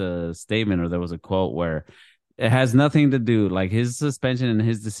released a statement or there was a quote where it has nothing to do, like his suspension and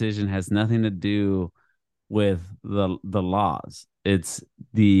his decision has nothing to do with the laws. It's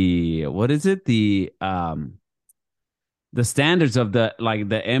the what is it? The standards of the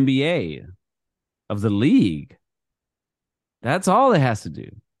NBA of the league. That's all it has to do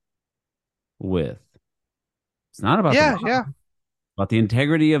with. It's not about the Yeah, law, yeah. about the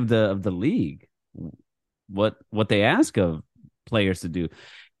integrity of the league. What they ask of players to do.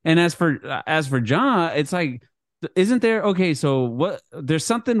 And as for John, it's like Isn't there? Okay, so what? There's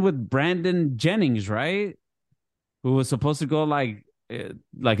something with Brandon Jennings, right? Who was supposed to go like in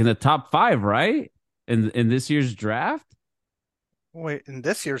the top five, right? In this year's draft. Wait, in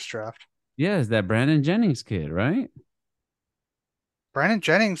this year's draft, Yeah, is that Brandon Jennings kid, right? Brandon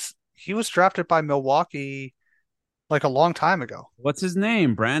Jennings, he was drafted by Milwaukee like a long time ago. What's his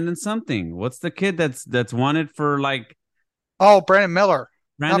name? Brandon something. What's the kid that's wanted for like Oh, Brandon Miller,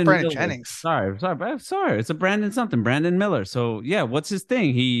 not Brandon Brandon Miller? Jennings. Sorry. It's a Brandon something, Brandon Miller. So yeah, what's his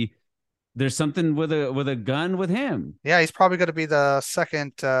thing? There's something with a gun with him. Yeah, he's probably going to be the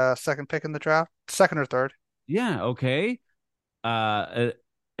second pick in the draft, second or third. Yeah, okay. Uh,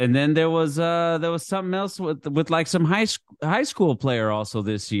 and then there was something else with like some high school player also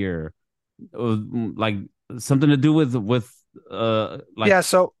this year, like something to do with like Yeah,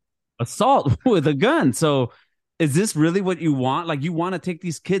 so assault with a gun. So is this really what you want? Like you want to take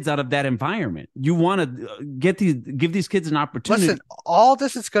these kids out of that environment. You want to give these kids an listen, opportunity. all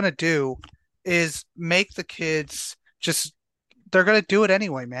this is going to do is make the kids just, they're going to do it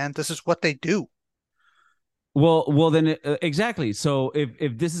anyway, man. This is what they do. Well, then exactly. So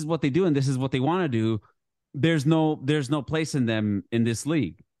if this is what they do and this is what they want to do, there's no place in them in this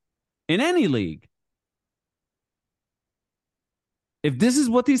league, in any league. If this is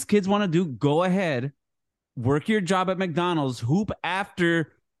what these kids want to do, go ahead, work your job at McDonald's, hoop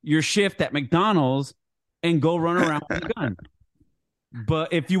after your shift at McDonald's, and go run around with a gun.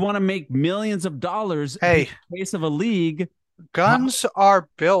 But if you want to make millions of dollars, be Hey, the face of a league, how? guns are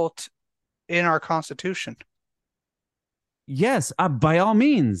built in our Constitution. Yes, by all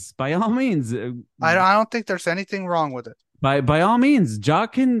means, I don't think there's anything wrong with it. by all means, Ja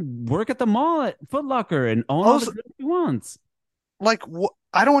can work at the mall at Foot Locker and own all the Also, goods he wants. like,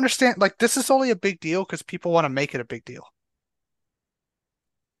 I don't understand. Like, this is only a big deal because people want to make it a big deal.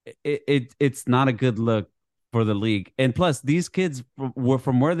 It's not a good look for the league. And plus, these kids were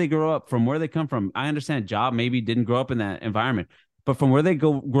from where they grow up, from where they come from. I understand Job maybe didn't grow up in that environment, but from where they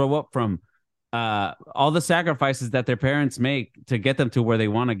grow up from, all the sacrifices that their parents make to get them to where they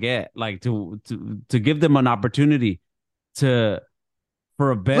want to get, like to give them an opportunity to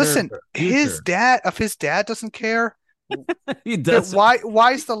for a better Listen, future. if his dad doesn't care, He then does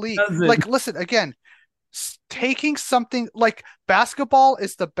why is the league? doesn't Like, listen, again, taking something like basketball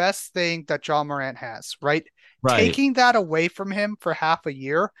is the best thing that John Morant has, right? right. Taking that away from him for half a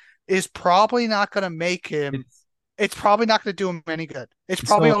year is probably not going to make him, It's it's probably not going to do him any good. It's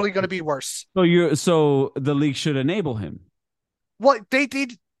probably so only going to be worse. so the league should enable him. What they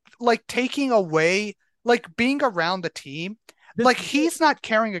did, like taking away, like being around the team, The like he's not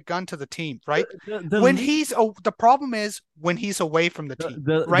carrying a gun to the team, right? the When league he's the problem is when he's away from the team,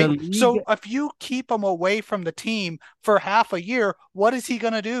 the right? league So if you keep him away from the team for half a year, what is he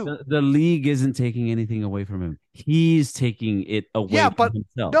gonna do? the league isn't taking anything away from him. He's taking it away Yeah, from but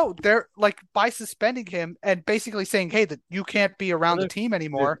himself. no, they're like by suspending him and basically saying, "Hey, that you can't be around the team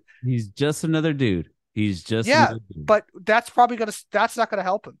anymore." He's just another dude. He's just Yeah, another dude. but that's not gonna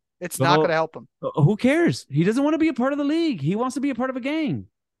help him. It's not So gonna help him. who cares? He doesn't want to be a part of the league. He wants to be a part of a gang.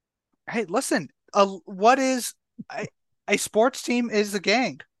 Hey, listen, what is a sports team is a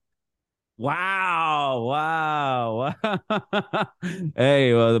gang. Wow.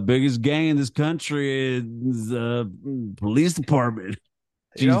 Hey, well, the biggest gang in this country is the police department.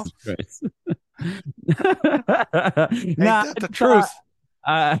 You know, Jesus Christ. ain't Nah, that the truth?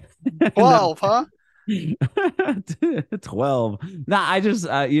 uh, no, 12, huh? 12. Nah, I just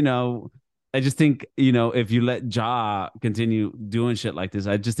think, if you let Ja continue doing shit like this,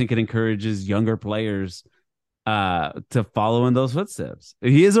 I just think it encourages younger players to follow in those footsteps.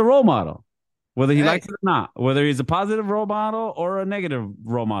 He is a role model, whether he likes Hey, it or not, whether he's a positive role model or a negative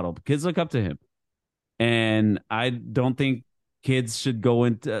role model. Kids look up to him. And I don't think kids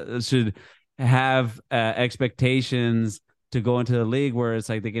should have expectations to go into the league where it's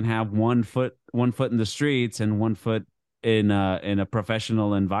like they can have one foot in the streets and one foot in a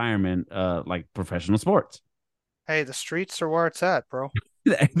professional environment, like professional sports. hey, the streets are where it's at, bro.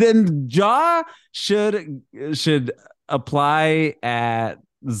 Then Ja should apply at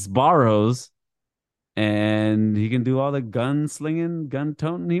Sbarro's and he can do all the gun slinging, gun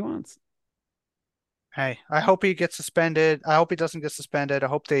toting he wants. Hey, I hope he gets suspended. I hope he doesn't get suspended. I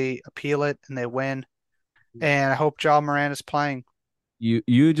hope they appeal it and they win. And I hope John Moran is playing.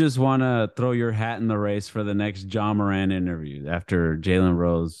 You just want to throw your hat in the race for the next John Moran interview after Jalen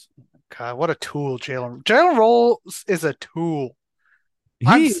Rose. God, what a tool, Jalen Rose is a tool.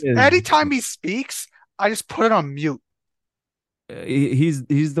 He is Anytime he speaks, I just put it on mute.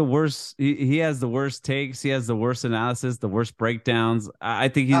 he's the worst. He has the worst takes. He has the worst analysis, the worst breakdowns. I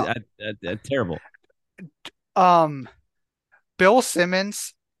think he's Now, terrible. Um, Bill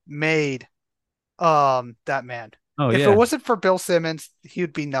Simmons made that man. Oh If it yeah, wasn't for Bill Simmons, he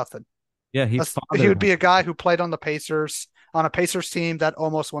would be nothing. yeah. He He fathered would be him. a guy who played on the Pacers on a Pacers team that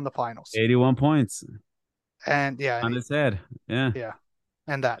almost won the finals. 81 points And yeah, on his head. Yeah. yeah,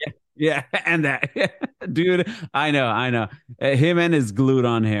 and that. Yeah, and that, dude, I know. Him and his glued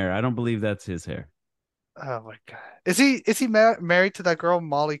on hair. I don't believe that's his hair. Oh my God. Is he married to that girl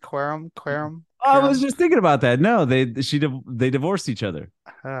Molly Querim? I was Querim? just thinking about that. No, they divorced each other.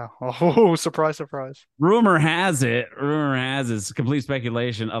 Oh, oh, surprise, surprise. Rumor has it's complete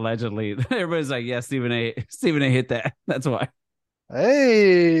speculation. Allegedly, everybody's like, yeah, Stephen A. hit that. That's why.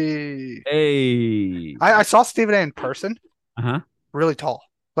 Hey. Hey, I saw Stephen A in person. uh-huh. Really tall.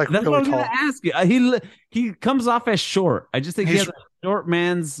 Like That's what I really was gonna tall. ask you. He comes off as short. I just think he has He's a short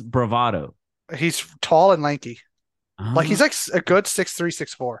man's bravado. he's tall and lanky. Like Oh, he's like a good 6'3",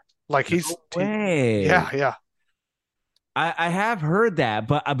 6'4". Like no way. yeah, yeah. I have heard that,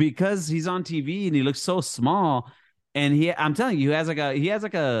 but because he's on TV and he looks so small, and I'm telling you, he has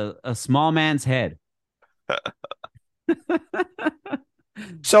like a small man's head.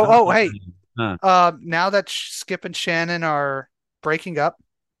 So, I'm oh, hey, telling you. Huh. now that Skip and Shannon are breaking up,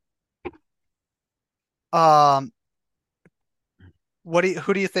 um, what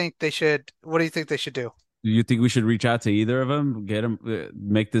do you think they should do? Do you think we should reach out to either of them, get them,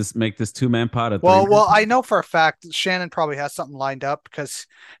 make this two-man pot a Well, three-man? I know for a fact Shannon probably has something lined up because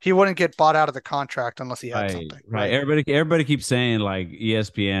he wouldn't get bought out of the contract unless he had Right, something, right. right? Everybody keeps saying like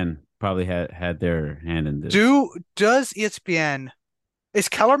ESPN probably had their hand in this. Does ESPN is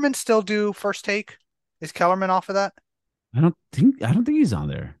Kellerman still do First Take? Is Kellerman off of that? I don't think he's on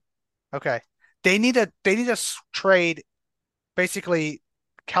there. Okay. They need to trade basically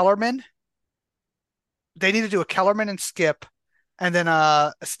Kellerman. They need to do a Kellerman and Skip and then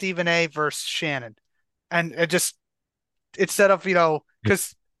a Stephen A versus Shannon. And it just instead of,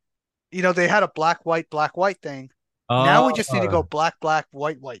 because they had a black white thing. Now we just need to go Oh, black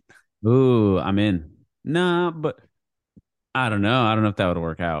white. ooh, I'm in. No, but I don't know. I don't know if that would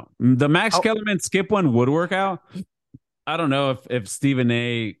work out. The Max Oh, Kellerman skip one would work out. I don't know if Stephen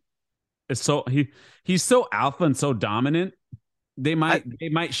A is he's so alpha and so dominant. I They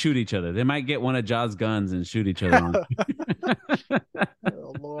might shoot each other. They might get one of Jaws' guns and shoot each other on.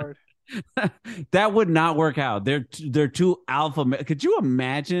 Oh Lord. That would not work out. They're too alpha. Could you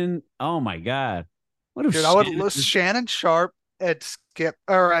imagine? Oh my god, what if Dude, I would Shannon list Shannon Sharp and Skip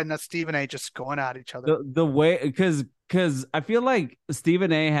or and Stephen A just going at each other. the way because I feel like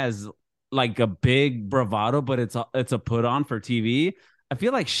Stephen A has like a big bravado, but it's a put on for TV. I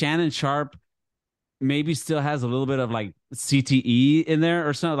feel like Shannon Sharp maybe still has a little bit of like CTE in there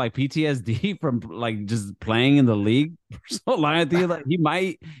or something like PTSD from like just playing in the league for so long. I think like he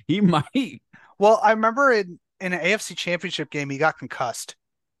might. Well, I remember in an AFC championship game he got concussed.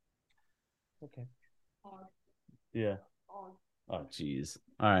 Okay. Yeah. Oh, jeez.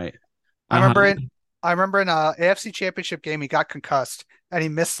 All right. I Uh remember huh. in I remember in a AFC championship game he got concussed and he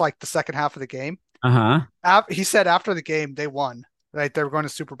missed like the second half of the game. Uh huh. He said after the game they won, right? They were going to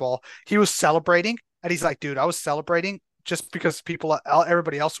Super Bowl. He was celebrating, and he's like, "Dude, I was celebrating just because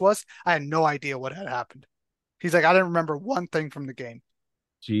everybody else was. I had no idea what had happened." He's like, "I didn't remember one thing from the game."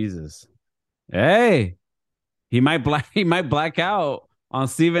 Jesus. Hey, he might black out on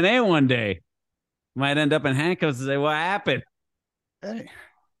Stephen A one day. Might end up in handcuffs and say, "What happened?" Hey,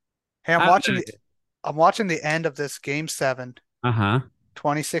 hey, I don't know. I'm watching the end of this Game 7, Uh huh.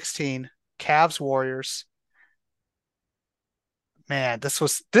 2016, Cavs Warriors. Man,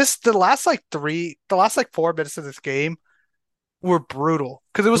 the last like 4 minutes of this game were brutal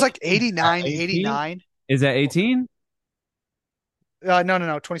because it was like 89, 18? 89. Is that 18? No,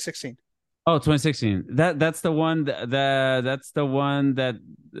 2016. Oh, 2016. That's the one that's the one that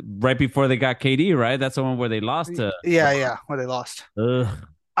right before they got KD, right? That's the one where they lost to Yeah, LeBron. yeah, where they lost. Ugh.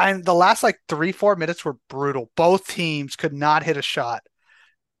 And the last like 3, 4 minutes were brutal. Both teams could not hit a shot.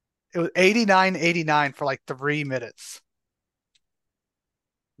 It was 89-89 for like 3 minutes.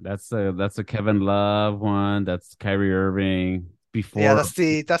 That's the Kevin Love one. That's Kyrie Irving Yeah, before.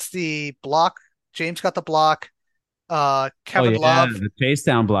 that's the block. James got the block. Oh Kevin yeah, Love. the chase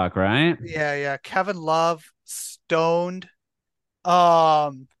down block, right? Yeah, yeah. Kevin Love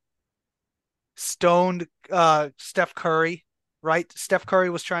um stoned Steph Curry, right? Steph Curry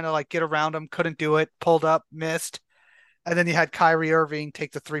was trying to like get around him, couldn't do it, pulled up, missed. And then you had Kyrie Irving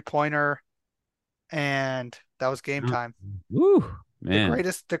take the 3-pointer, and that was game Oh, time. woo, The man.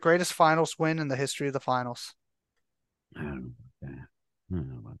 greatest finals win in the history of the finals. I don't know about that. I don't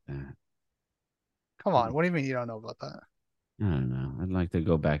know about that. Come on, what do you mean you don't know about that? I don't know. I'd like to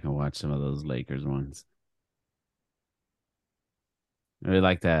go back and watch some of those Lakers ones. I really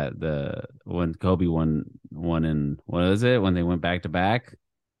like that the when Kobe won in what is it when they went back to back?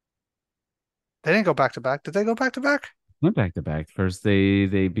 They didn't go back to back. Did they go back to back? Went back to back. First they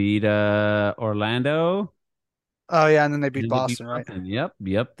beat Orlando Oh yeah, and then they and beat then they beat Boston, right? Boston.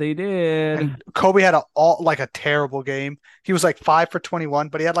 Yep, they did. And Kobe had a terrible game. He was like 5 for 21,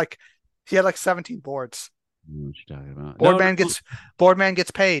 but he had like 17 boards. I don't know what you're talking about. No, Boardman no. gets Boardman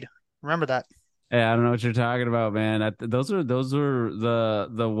gets paid. Remember that. Hey, I don't know what you're talking about, man. Those are the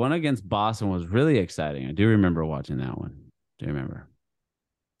one against Boston was really exciting. I do remember watching that one. Do you remember?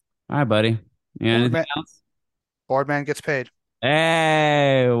 All right, buddy. Yeah, anything Boardman else? Boardman gets paid.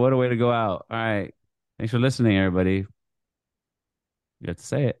 Hey, what a way to go out. All right. Thanks for listening, everybody. You have to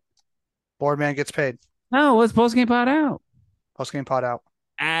say it. Boardman gets paid. No, let's post game pod out. Post game pot out.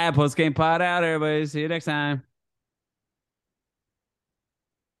 Post game pod out, everybody. See you next time.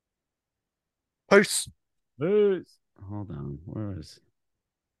 Peace. Peace. Hold on. Where is?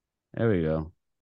 There we go.